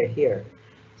area here.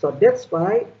 So that's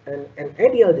why an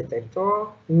ideal detector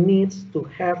needs to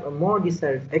have a more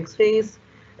desired X-rays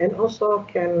and also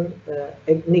can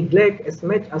neglect as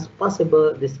much as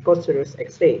possible this posterior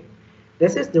X-ray.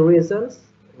 This is the reasons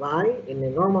why in the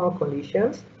normal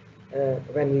conditions,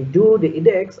 when we do the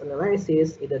EDX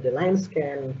analysis, either the line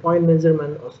scan, point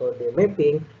measurement, also the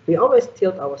mapping, we always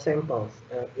tilt our samples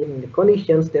in the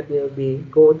conditions that will be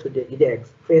go to the EDX,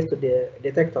 face to the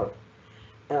detector.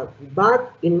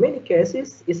 But in many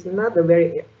cases, it's not a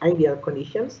very ideal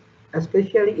conditions,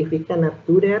 especially if we cannot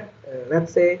do that.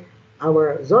 Let's say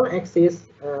our zone axis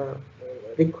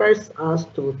requires us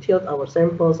to tilt our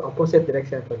samples opposite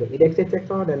direction for the EDX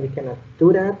detector, then we cannot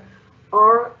do that.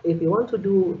 Or if you want to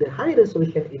do the high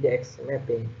resolution EDX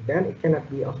mapping, then it cannot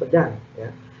be also done.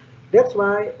 Yeah? That's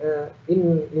why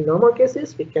in normal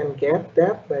cases, we can get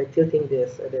that by tilting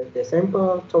the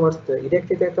sample towards the EDX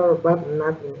detector, but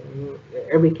not in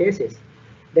every cases.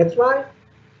 That's why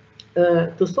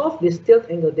to solve this tilt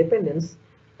angle dependence,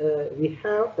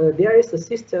 there is a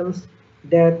systems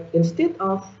that instead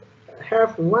of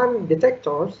have one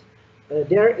detectors,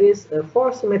 there is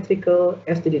four symmetrical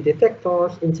STD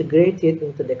detectors integrated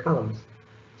into the columns.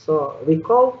 So we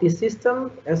call this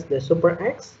system as the Super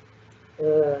X.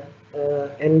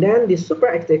 And then the Super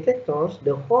X detectors,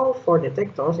 the whole four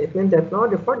detectors, it means that now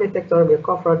the four detector will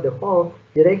cover the whole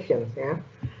directions. Yeah?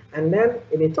 And then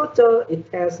in total, it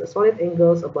has solid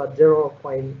angles about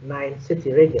 0.9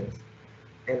 city radians.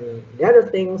 And the other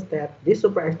things that these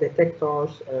Super X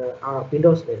detectors are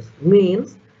windowless,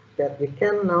 means that we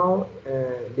can now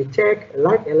detect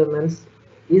light elements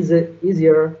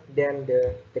easier than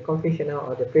the conventional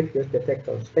or the previous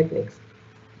detectors techniques.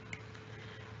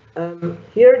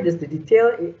 Here is the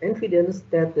detailed evidence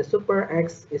that the Super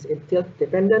X is in tilt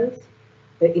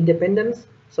independence.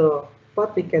 So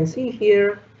what we can see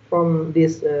here from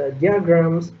these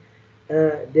diagrams,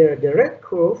 the red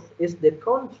curve is the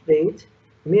count rate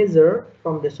measure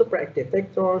from the Super X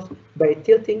detectors by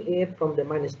tilting it from the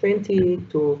 -20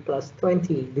 to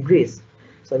 +20 degrees.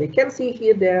 So we can see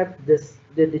here that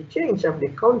the change of the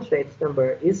count rate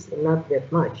number is not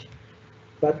that much.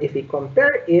 But if we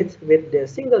compare it with the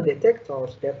single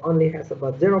detectors that only has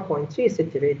about 0.3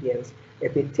 centigradians,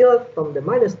 if we tilt from the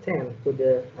 -10 to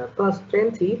the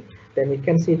 +20, then we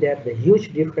can see that the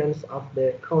huge difference of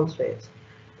the count rates.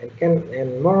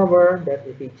 And moreover, that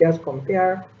if we just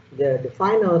compare the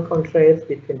final count rates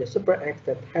between the Super X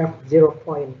that have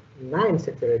 0.9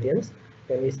 centigradians,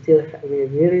 then we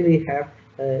really have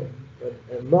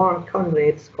more count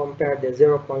rates compared to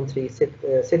 0.3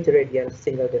 centiradian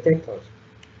single detectors.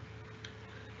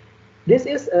 This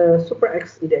is a Super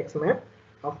X EDX map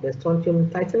of the strontium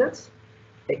titanates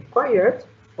acquired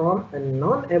from a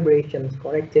non-aberration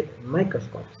corrected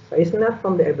microscope. So it's not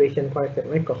from the aberration corrected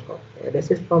microscope. This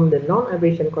is from the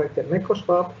non-aberration corrected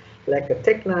microscope, like a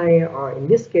Tech9, or in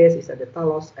this case, it's at the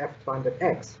Talos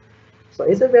F200X. So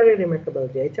it's a very remarkable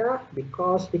data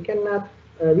because we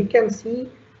can see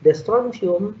the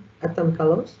strontium atom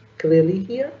columns clearly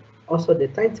here, also the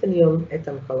titanium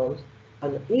atom columns,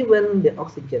 and even the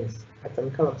oxygen's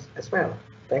atom columns as well,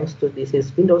 thanks to this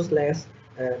is windowless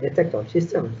detector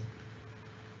systems.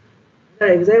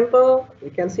 Another example,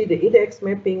 we can see the EDX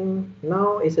mapping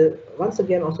now is once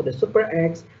again also the Super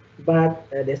X, but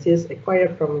this is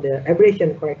acquired from the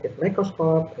aberration corrected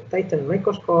microscope, a Titan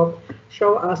microscope,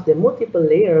 show us the multiple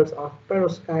layers of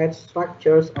perovskite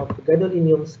structures of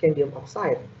gadolinium scandium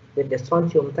oxide with the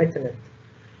strontium titanate.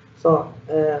 So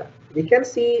we can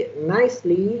see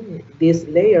nicely these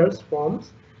layers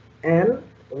forms, and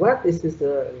what is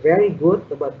very good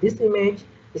about this image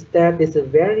is that it's a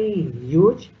very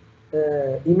huge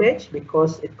image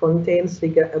because it contains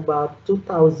about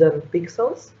 2000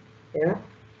 pixels, yeah,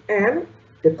 and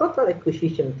the total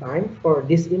acquisition time for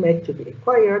this image to be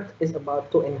acquired is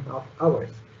about 2.5 hours.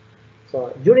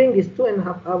 So during these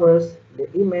 2.5 hours,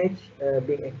 the image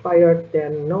being acquired,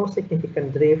 then no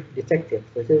significant drift detected.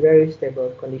 So it's a very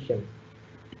stable condition.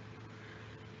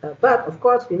 But of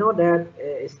course, we know that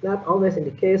it's not always in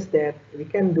the case that we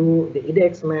can do the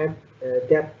EDX map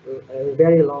that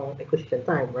very long acquisition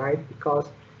time, right?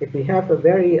 Because if we have a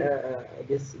very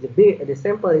the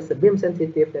sample is a beam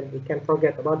sensitive, then we can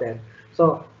forget about that.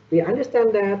 So we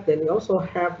understand that. Then we also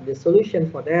have the solution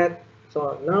for that.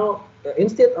 So now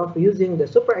instead of using the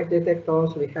Super X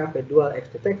detectors, we have the dual X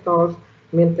detectors.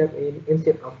 Means that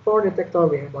instead of 4 detectors,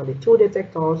 we have only 2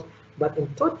 detectors. But in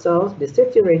total, the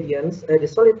safety radians, the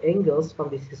solid angles from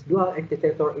this dual X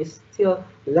detector is still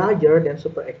larger than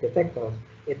Super X detectors.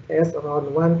 It has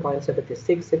around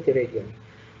 1.76 safety radian.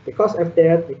 Because of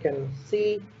that, we can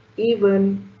see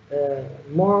even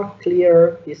more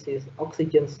clear. This is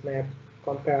oxygen map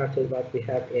compared to what we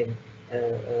have in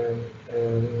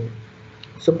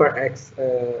Super X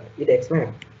EDX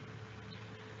map.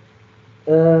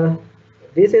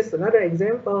 This is another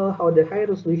example how the high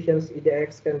resolution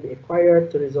EDX can be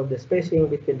acquired to resolve the spacing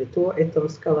between the two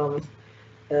atoms columns.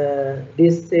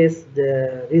 This is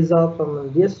the result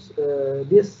from this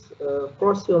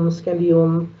prosium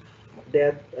scandium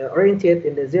that oriented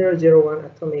in the 001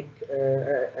 atomic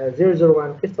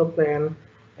 001 crystal plane,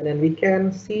 and then we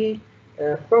can see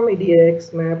from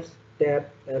EDX maps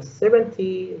that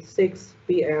 76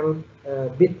 pm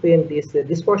between this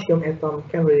dysprosium atom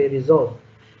can really resolve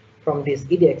from these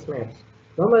EDX maps.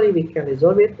 Normally we can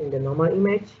resolve it in the normal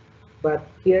image, but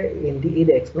here in the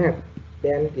EDX map,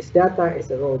 then this data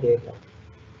is a raw data.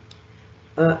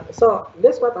 So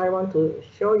that's what I want to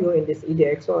show you in this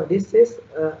EDX. So this is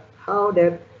how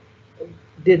that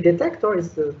the detector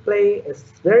is play a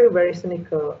very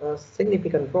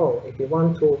significant role if you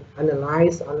want to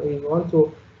analyze and we want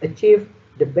to achieve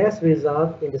the best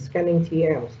result in the scanning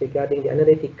TMs regarding the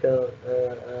analytical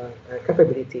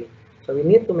capability. So we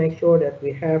need to make sure that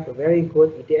we have a very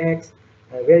good EDX,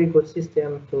 a very good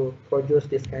system to produce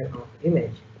this kind of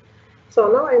image. So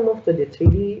now I move to the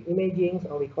 3D imaging,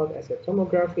 or we call it as a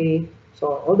tomography.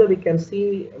 So although we can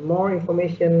see more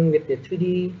information with the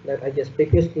 2D that I just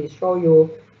previously showed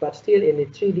you, but still in the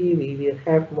 3D we will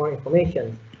have more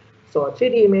information. So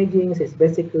 3D imaging is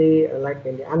basically like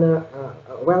in the other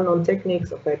well-known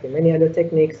techniques applied in many other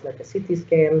techniques like a CT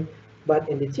scan. But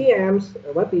in the TMs,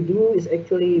 what we do is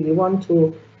actually we want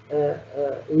to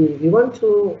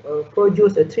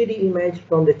produce a 3D image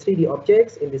from the 3D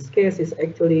objects. In this case, is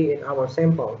actually in our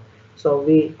sample. So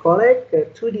we collect a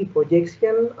 2D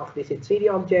projection of these 3D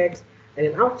objects, and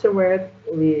then afterward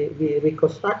we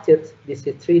reconstructed these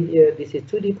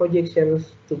 2D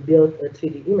projections to build a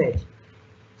 3D image.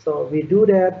 So we do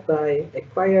that by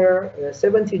acquire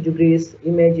 70 degrees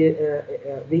image.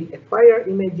 We acquire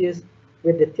images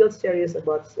with the tilt series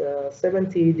about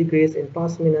 70 degrees in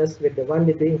plus minus with the 1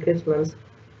 degree increments,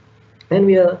 and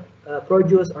we'll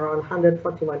produce around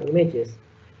 141 images.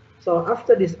 So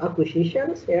after these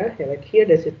acquisitions, yeah, like here,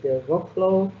 this is the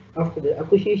workflow. After the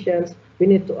acquisitions, we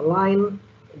need to align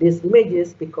these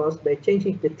images because by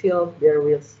changing the tilt, there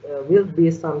will be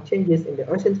some changes in the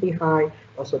horizontal high,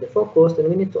 also the focus, and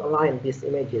we need to align these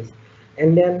images.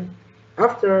 And then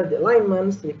after the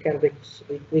alignments, we can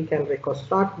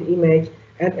reconstruct the image,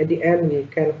 and at the end we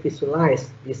can visualize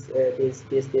this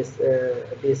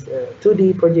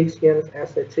 2D projections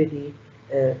as a 3D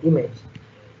image.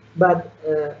 But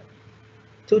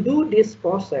to do this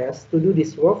process, to do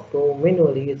this workflow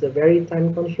manually is a very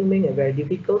time consuming and very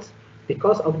difficult.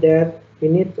 Because of that, we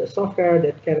need a software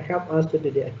that can help us to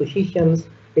do the acquisitions.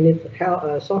 We need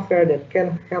a software that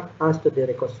can help us to do the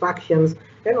reconstructions,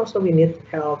 and also we need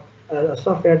help a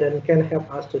software that can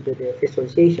help us to do the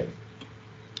visualization.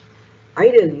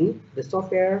 Ideally, the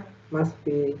software must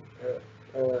be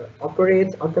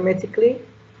operates automatically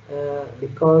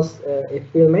because it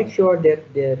will make sure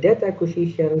that the data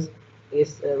acquisitions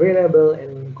is reliable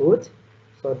and good.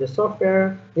 So the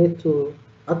software needs to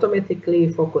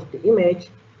automatically focus the image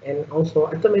and also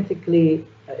automatically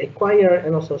acquire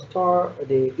and also store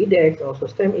the EDX, also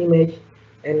STEM image,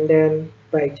 and then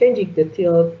by changing the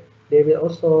tilt, they will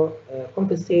also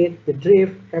compensate the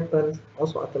drift happens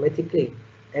also automatically,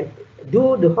 and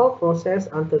do the whole process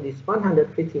until these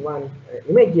 151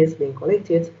 images being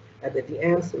collected. At the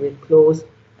end, we close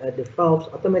the valves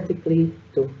automatically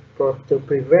to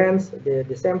prevent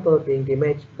the sample being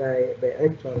damaged by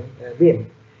electron beam.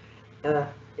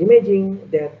 Imaging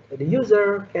that the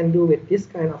user can do with this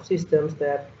kind of systems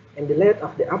that in the late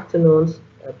of the afternoons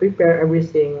prepare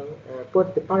everything,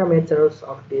 put the parameters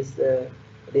of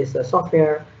this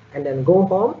software, and then go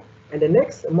home, and the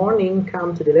next morning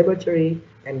come to the laboratory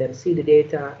and then see the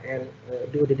data and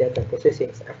do the data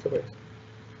processing afterwards.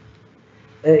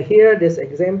 Here, this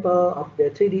example of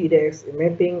the 3D EDX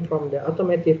mapping from the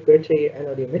automotive battery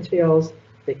anode materials.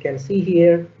 We can see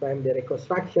here by the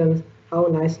reconstructions how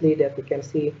nicely that we can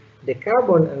see the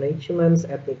carbon arrangements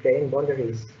at the grain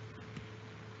boundaries.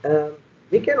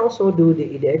 We can also do the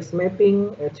EDX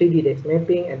mapping, 3D EDX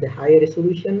mapping at the higher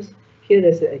resolutions. Here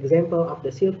is an example of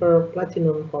the silver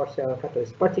platinum core cell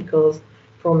catalyst particles.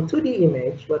 From 2D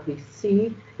image, what we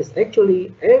see is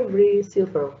actually every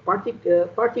silver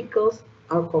particles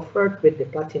are covered with the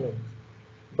platinum.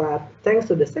 But thanks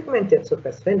to the segmented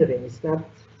surface rendering, it's not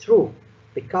true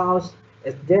because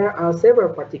there are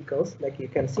several particles, like you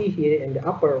can see here in the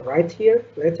upper right here,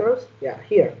 letters, yeah,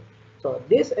 here. So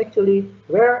this actually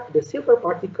where the silver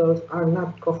particles are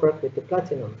not covered with the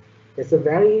platinum.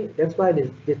 That's why the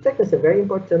detectors are very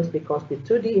important because the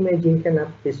 2D imaging cannot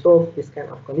resolve this kind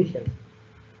of condition.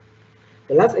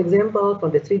 The last example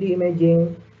from the 3D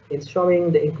imaging is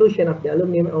showing the inclusion of the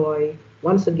aluminum alloy.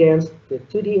 Once again, the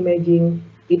 2D imaging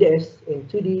EDS in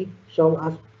 2D show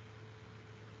us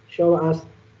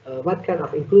what kind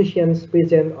of inclusions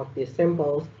present of these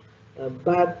samples.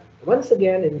 But once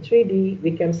again, in 3D,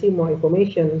 we can see more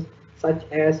information such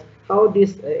as how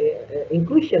this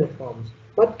inclusion forms,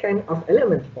 what kind of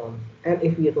element forms, and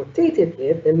if we rotated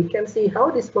it, then we can see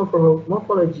how this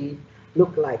morphology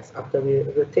look like after we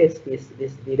rotate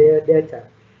this data.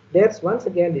 That's once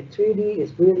again the 3D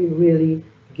is really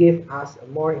give us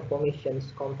more information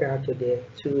compared to the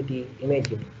 2D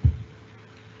imaging.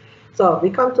 So we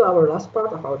come to our last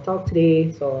part of our talk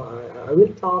today. So I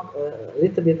will talk a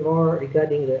little bit more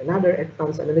regarding another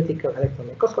advanced analytical electron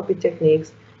microscopy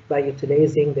techniques by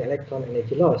utilizing the electron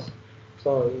energy loss.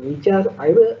 So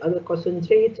I will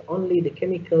concentrate only the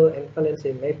chemical and valence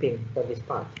mapping for this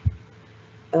part.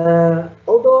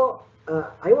 Although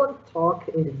I won't talk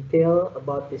in detail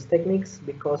about these techniques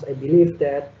because I believe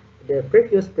that the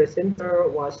previous presenter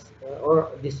was or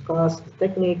discussed the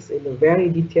techniques in a very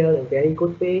detailed and very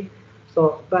good way.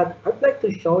 So, but I'd like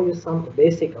to show you some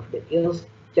basic of the EELS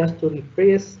just to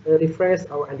refresh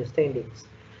our understandings.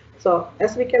 So,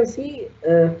 as we can see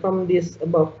from these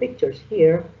above pictures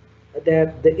here,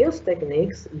 that the EELS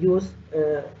techniques use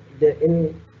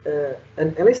an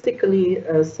elastically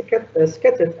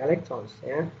scattered electrons.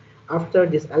 Yeah, after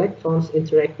these electrons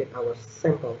interact with our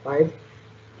sample, right?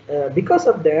 Because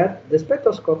of that, the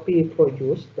spectroscopy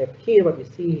produced that here what we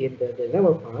see in the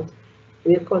lower part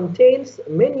will contains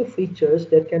many features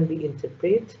that can be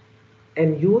interpreted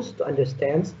and used to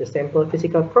understand the sample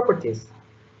physical properties.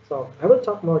 So I will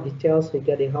talk more details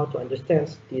regarding how to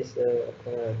understand these the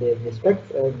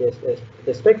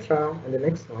spectra on the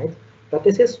next slide. But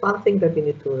this is one thing that we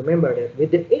need to remember, that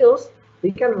with the EELS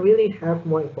we can really have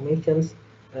more information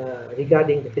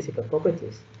regarding the physical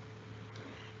properties.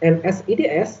 And as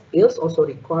EDS, EELS also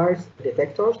requires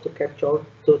detectors to capture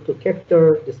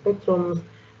the spectrums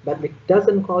but we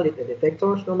doesn't call it a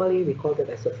detector normally. We call it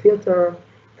as a filter.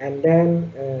 And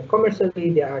then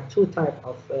commercially, there are two types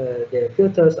of the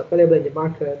filters available in the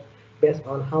market based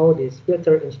on how this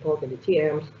filter installed in the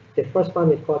TMs. The first one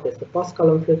we call as the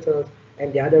post-column filters,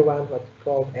 and the other one what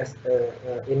called as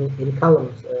in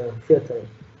columns filter.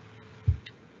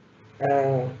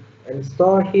 And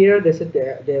so here, this is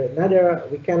the another,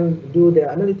 we can do the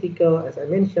analytical, as I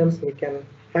mentioned, so we can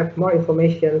have more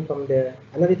information from the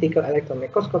analytical electron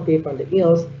microscopy from the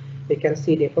EELs. We can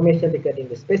see the information regarding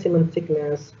the specimen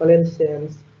thickness,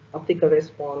 valencence, optical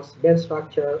response, band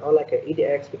structure, or like a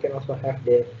EDX. We can also have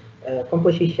the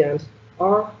compositions.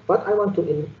 Or what I want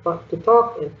to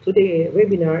talk in today's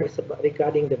webinar is about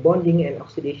regarding the bonding and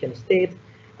oxidation state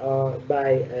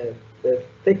by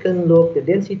taking look the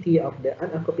density of the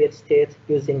unoccupied state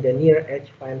using the near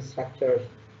edge fine structures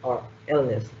or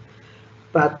LNES.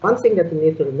 But one thing that we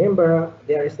need to remember,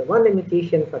 there is one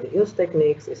limitation for the EELS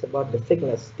techniques is about the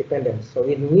thickness dependence. So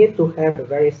we need to have a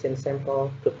very thin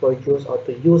sample to produce or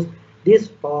to use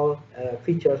these all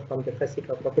features from the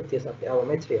physical properties of our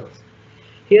materials.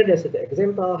 Here there's the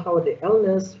example how the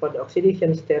LNES for the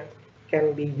oxidation state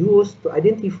can be used to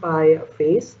identify a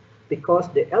phase, because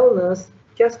the LNES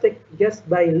just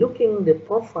by looking the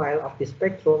profile of the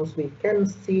spectrums, we can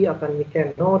see and we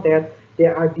can know that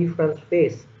there are different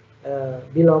phases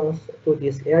belongs to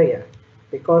this area,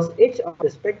 because each of the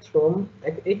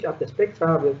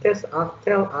spectra will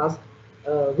tell us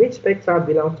which spectra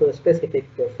belong to a specific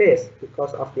phase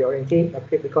because of the orientation,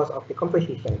 because of the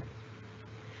composition.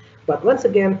 But once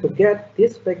again, to get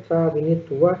this spectra, we need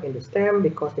to work in the STEM,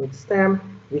 because in STEM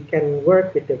we can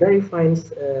work with the very fine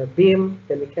beam,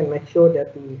 then we can make sure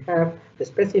that we have the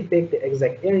specific, the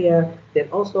exact area. Then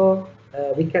also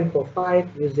we can provide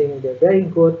using the very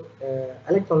good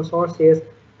electron sources.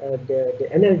 The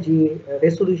energy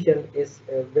resolution is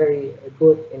very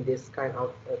good in this kind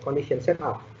of condition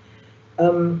setup.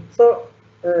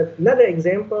 Another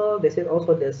example, this is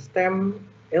also the STEM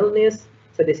LNES.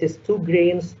 So this is 2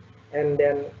 grains. And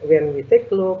then when we take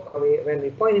a look, or when we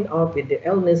point it out with the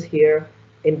LNES here,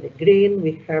 in the grain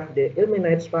we have the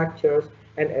ilmenite structures,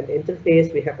 and at the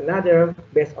interface we have another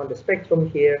based on the spectrum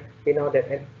here. We know that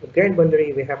at the grain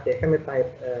boundary we have the hematite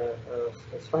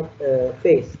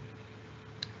phase.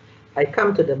 I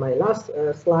come to my last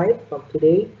slide from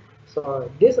today.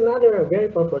 So this is another very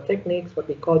powerful techniques, what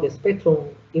we call the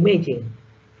spectrum imaging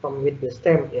with the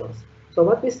STEM EELs. So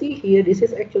what we see here, this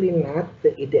is actually not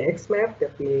the EDX map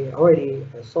that we already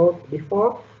saw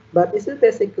before, but this is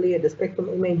basically the spectrum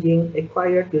imaging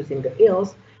acquired using the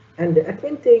EELs. And the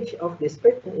advantage of the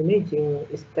spectrum imaging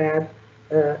is that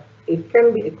it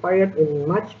can be acquired in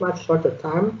much shorter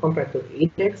time compared to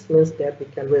EDX, means that we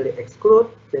can really exclude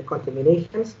the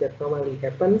contaminations that normally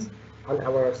happens on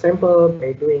our sample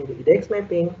by doing the EDX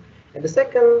mapping. And the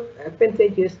second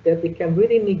advantage is that we can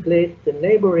really neglect the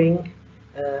neighboring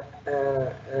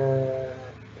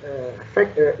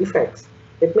effects.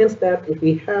 It means that if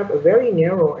we have a very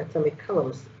narrow atomic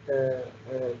columns,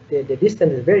 the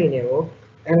distance is very narrow,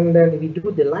 and then we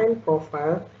do the line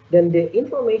profile, then the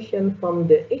information from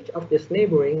each of this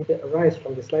neighboring that arise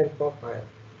from this line profile,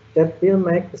 that will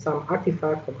make some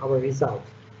artifact from our results.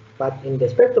 But in the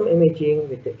spectrum imaging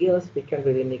with the EELs, we can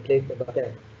really neglect about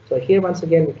that. So here once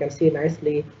again we can see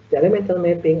nicely the elemental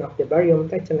mapping of the barium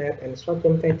titanate and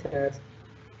strontium titanate.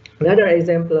 Another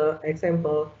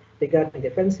example regarding the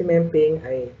fancy mapping,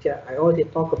 I already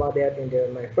talked about that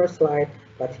in my first slide,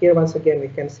 but here once again we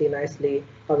can see nicely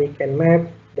how we can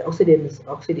map the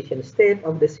oxidation state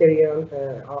of the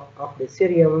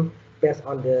cerium based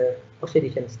on the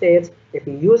oxidation states. If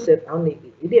we use it only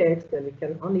EDX, then we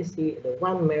can only see the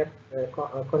one map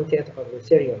content of the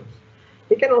ceriums.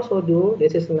 We can also do,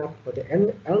 this is not for the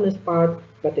LNES part,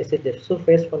 but this is the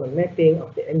surface phonon mapping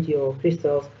of the NGO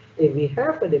crystals. If we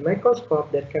have the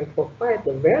microscope that can provide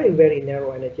the very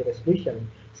narrow energy resolution,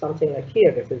 something like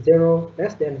here, that's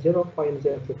less than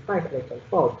 0.025 electron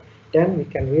volt, then we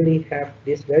can really have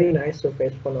this very nice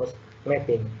surface phonos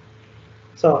mapping.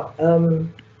 So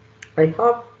I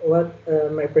hope what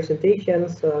my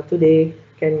presentations today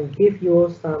can give you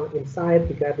some insight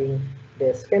regarding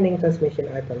the scanning transmission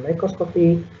electron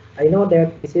microscopy. I know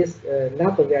that this is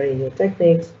not a very new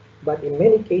technique, but in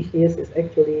many cases it's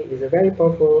actually a very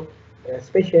powerful.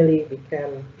 Especially we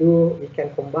can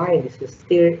combine these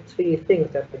three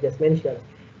things that I just mentioned: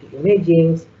 the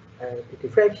imaging, the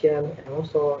diffraction, and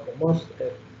also the most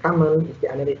common is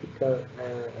the analytical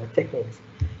techniques.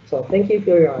 So thank you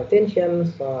for your attention.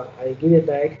 So I give it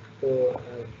back to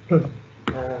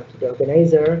the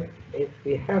organizer. If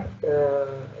you have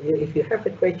the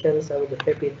questions, I would be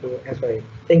happy to answer it.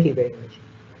 Thank you very much.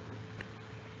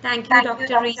 Thank you,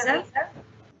 Dr. Riza.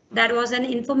 That was an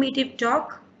informative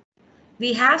talk.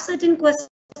 We have certain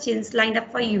questions lined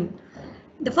up for you.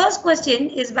 The first question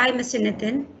is by Mr.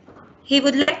 Nitin. He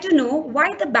would like to know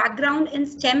why the background in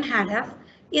STEM HAADF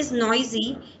is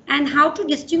noisy and how to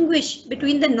distinguish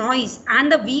between the noise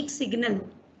and the weak signal.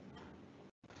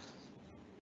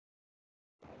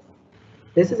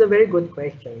 This is a very good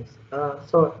question.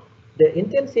 So the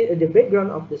intensity, the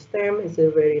background of the stem is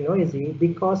very noisy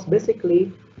because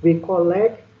basically we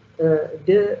collect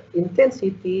the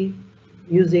intensity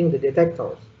using the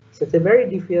detectors. So it's a very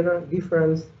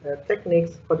different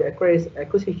techniques for the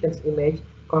acquisition image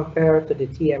compared to the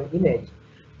TM image.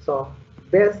 So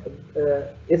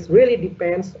it really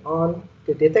depends on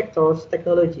the detector's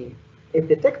technology. If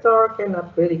detector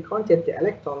cannot really contain the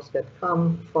electrons that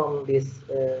come from this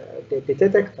the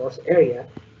detector's area,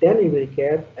 then we will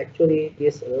get actually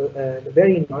this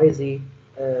very noisy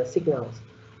signals.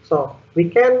 So we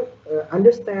can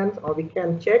understand or we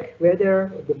can check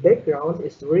whether the background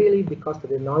is really because of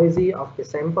the noisy of the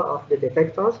sample of the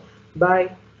detectors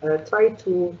by try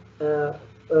to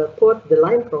put the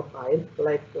line profile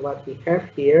like what we have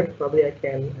here. Probably I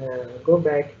can go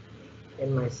back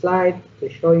in my slide to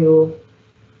show you.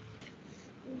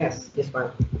 Yes, this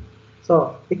one.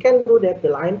 So we can do that the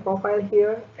line profile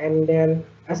here, and then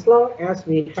as long as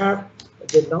we have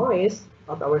the noise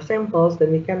of our samples,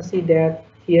 then we can see that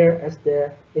here as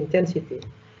the intensity.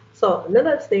 So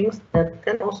another things that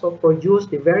can also produce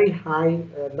the very high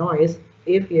noise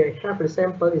if you have the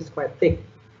sample is quite thick.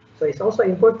 So it's also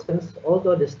important,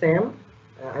 although the stem,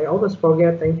 I always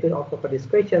forget, thank you also for these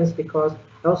questions, because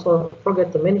I also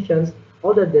forget to mention,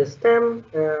 although the STEM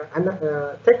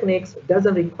techniques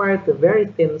doesn't require the very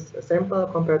thin sample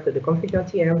compared to the conventional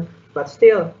TM, but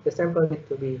still the sample needs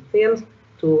to be thin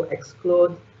to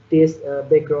exclude this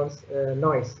background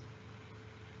noise.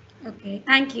 Okay,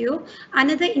 thank you.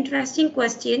 Another interesting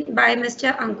question by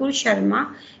Mr. Ankur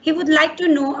Sharma. He would like to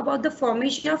know about the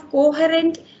formation of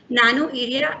coherent nano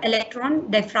area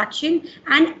electron diffraction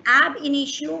and ab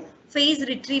initio phase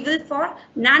retrieval for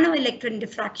nano electron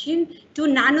diffraction to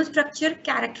nanostructure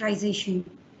characterization.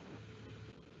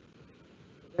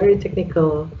 Very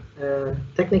technical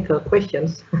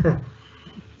questions.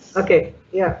 Okay,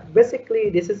 yeah, basically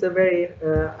this is a very,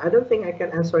 I don't think I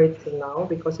can answer it now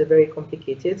because it's very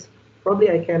complicated. Probably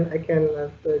I can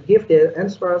give the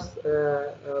answers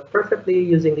perfectly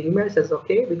using the email. Is that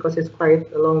okay? Because it's quite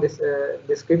along this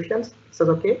descriptions. Is that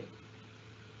okay?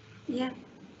 Yeah.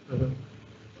 Mm-hmm.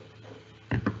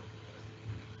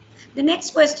 The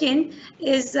next question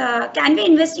is, can we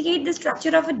investigate the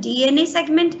structure of a DNA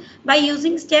segment by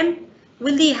using STEM?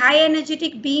 Will the high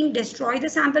energetic beam destroy the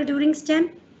sample during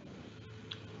STEM?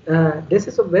 This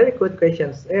is a very good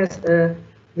question. Yes,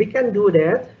 we can do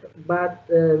that, but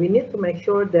we need to make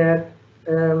sure that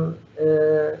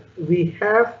we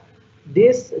have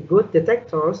these good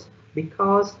detectors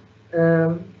because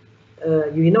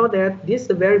you know that this is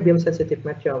a very beam sensitive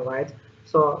material, right?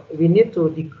 So we need to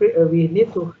we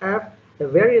need to have a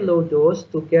very low dose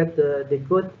to get the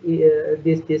good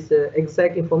this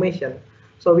exact information.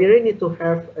 So we really need to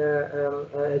have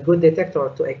a good detector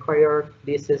to acquire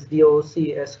this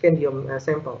DOC scandium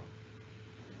sample.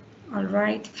 All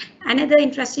right. Another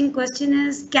interesting question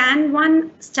is, can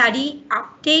one study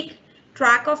uptake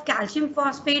track of calcium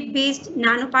phosphate based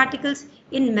nanoparticles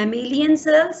in mammalian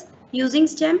cells using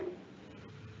STEM?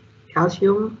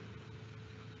 Calcium?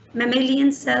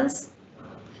 Mammalian cells.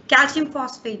 Calcium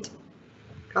phosphate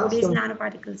based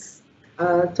nanoparticles.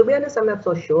 To be honest, I'm not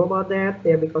so sure about that,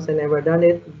 because I never done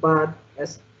it. But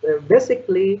as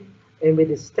basically, with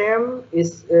the STEM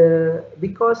is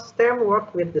because STEM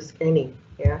work with the scanning.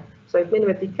 Yeah, so it means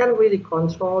that we can really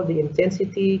control the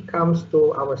intensity comes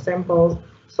to our samples.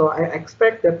 So I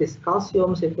expect that this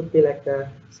calciums, it would be like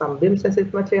some beam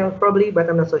sensitive material probably, but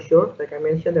I'm not so sure. Like I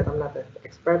mentioned, that I'm not an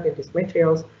expert in these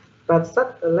materials. But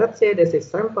let's say this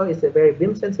sample is a very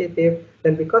beam sensitive,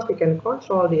 then because we can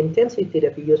control the intensity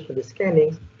that we use for the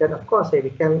scannings, then of course we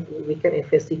can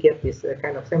investigate this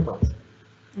kind of samples.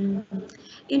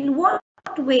 In what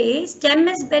way STEM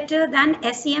is better than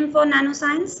SEM for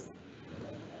nanoscience?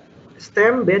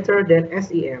 STEM better than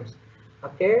SEMs.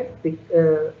 Okay,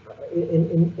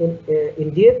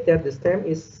 indeed that the STEM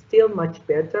is still much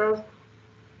better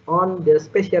on the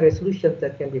spatial resolution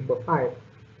that can be provided.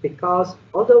 Because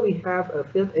although we have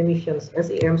field emissions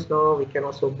SEMs now, we can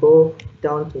also go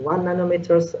down to 1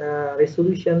 nanometers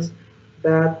resolutions,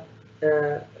 but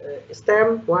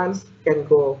STEM ones can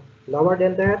go lower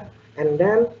than that, and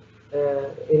then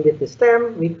in the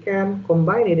STEM we can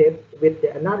combine it with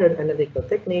another analytical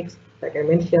techniques, like I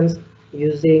mentioned,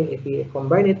 if we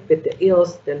combine it with the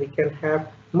yields, then we can have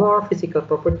more physical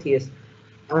properties.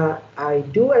 I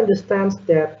do understand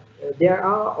that there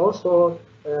are also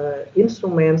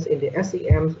instruments in the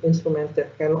SEM instruments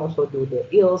that can also do the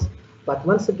yields, but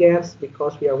once again,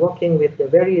 because we are working with the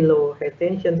very low head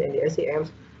tensions in the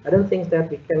SEMs, I don't think that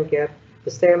we can get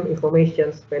the same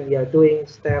information when we are doing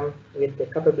STEM with the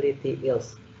capability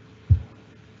yields.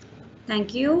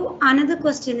 Thank you. Another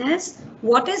question is,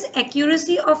 what is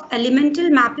accuracy of elemental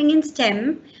mapping in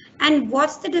STEM, and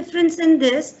what's the difference in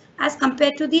this as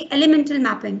compared to the elemental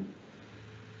mapping?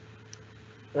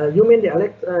 You mean the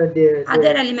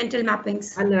other elemental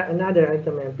mappings? Another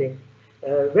elemental mapping.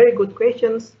 Very good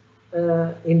questions.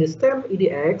 In the STEM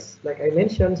EDX, like I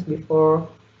mentioned before,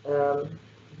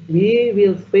 we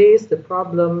will face the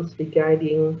problems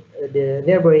regarding the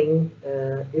neighboring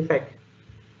effect.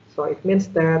 So it means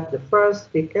that the first,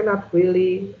 we cannot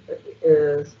really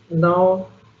know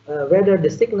whether the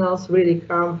signals really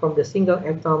come from the single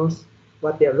atoms,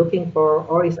 what they are looking for,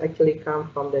 or is actually come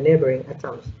from the neighboring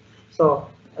atoms. So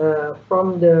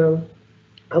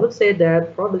I would say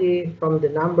that probably from the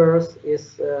numbers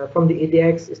is from the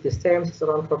EDX is the same. It's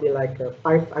around probably like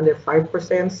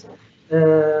 5%,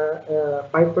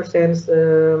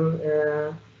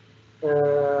 5%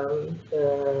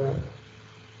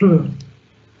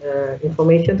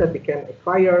 information that we can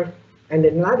acquire. And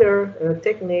another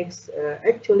techniques,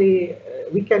 actually,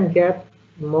 we can get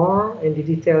more in the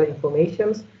detailed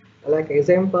informations. Like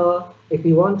example, if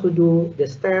we want to do the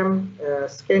STEM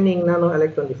scanning nano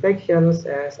electron diffractions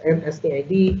as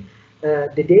SNED,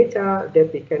 the data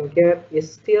that we can get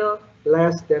is still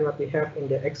less than what we have in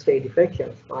the X-ray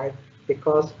diffractions, right?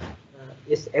 Because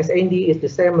SNED is the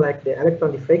same like the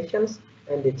electron diffractions,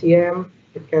 and the TM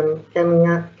it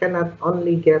cannot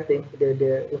only get the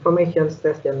information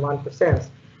less than 1%,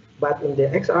 but in the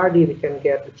XRD we can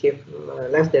get achieve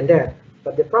less than that.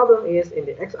 But the problem is in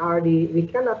the XRD we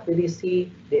cannot really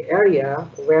see the area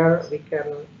where we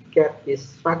can get this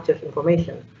structured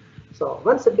information. So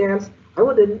once again, I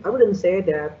wouldn't say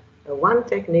that one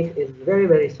technique is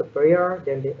very superior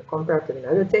than compared to the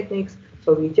other techniques.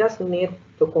 So we just need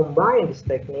to combine these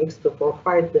techniques to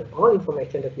provide the all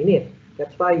information that we need.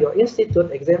 That's why your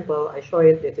institute example, I show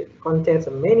it that it contains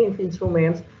many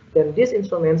instruments. Then these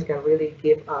instruments can really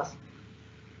give us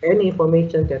any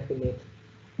information that we need.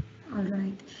 All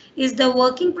right. Is the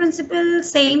working principle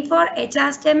same for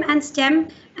HRSTEM and STEM,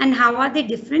 and how are they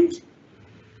different?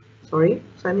 Sorry,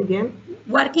 say again.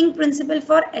 Working principle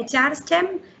for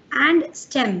HRSTEM and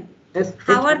STEM.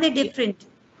 How are they different?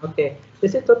 Okay,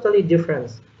 this is totally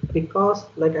different because,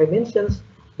 like I mentioned,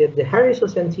 the high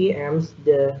resolution TMs,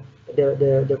 the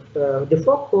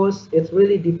focus it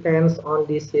really depends on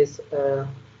this is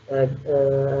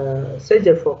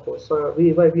surgery focus. So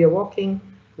we are working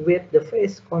with the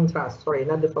phase contrast. Sorry,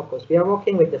 not the focus. We are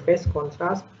working with the phase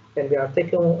contrast, and we are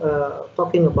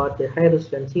talking about the high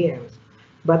resolution TMs.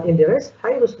 But in the rest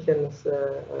high resolution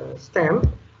STEM,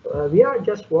 we are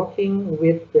just working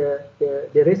with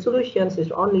the resolutions.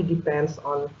 It only depends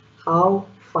on how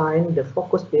fine the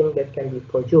focus beam that can be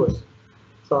produced.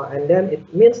 So, and then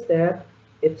it means that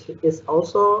it is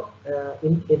also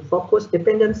in focus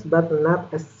dependence, but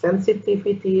not as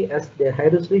sensitivity as the high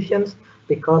resolutions.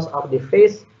 Because of the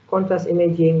phase contrast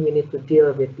imaging, we need to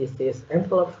deal with these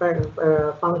envelope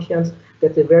functions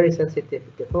that are very sensitive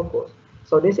to the focus.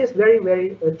 So this is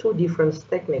very two different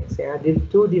techniques. Yeah, the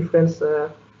two different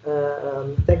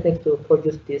techniques to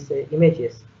produce these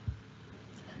images.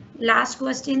 Last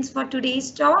questions for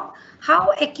today's talk.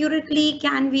 How accurately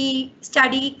can we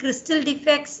study crystal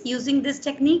defects using this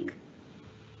technique?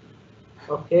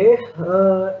 Okay,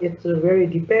 it very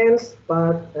depends,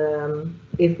 but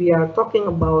if we are talking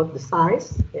about the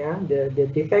size, yeah, the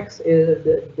defects,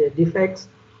 the defects,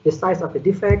 the size of the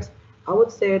defects, I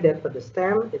would say that for the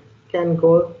STEM, it can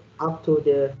go up to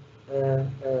the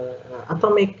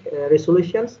atomic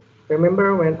resolutions.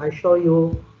 Remember when I show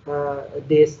you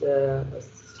this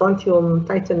strontium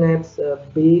titanate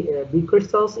B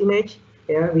crystals image?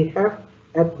 Yeah, we have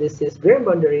at this is grain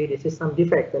boundary. This is some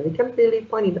defect, and we can really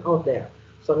point it out there.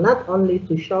 So not only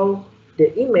to show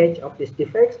the image of these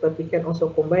defects, but we can also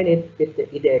combine it with the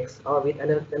EDX or with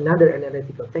another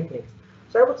analytical techniques.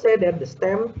 So I would say that the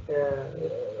STEM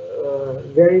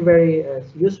very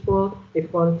useful if you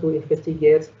want to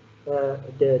investigate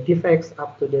the defects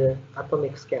up to the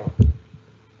atomic scale.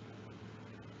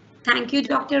 Thank you,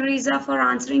 Dr. Riza, for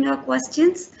answering our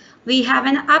questions. We have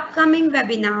an upcoming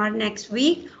webinar next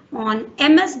week on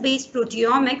MS-based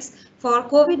proteomics for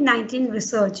COVID-19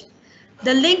 research.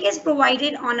 The link is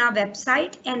provided on our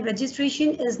website and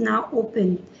registration is now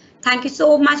open. Thank you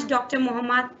so much, Dr.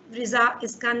 Mohammad Riza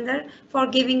Iskandar, for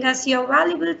giving us your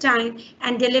valuable time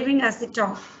and delivering us the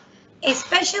talk. A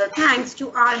special thanks to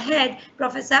our head,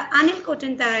 Professor Anil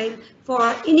Kotantarail,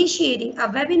 for initiating a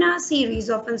webinar series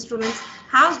of instruments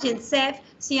housed in CEF,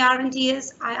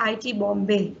 CRNTS, IIT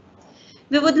Bombay.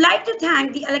 We would like to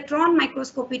thank the electron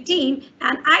microscopy team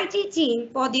and IT team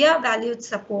for their valued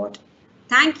support.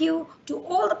 Thank you to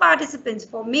all the participants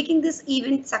for making this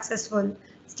event successful.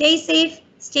 Stay safe,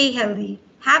 stay healthy.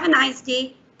 Have a nice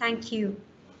day. Thank you.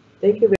 Thank you.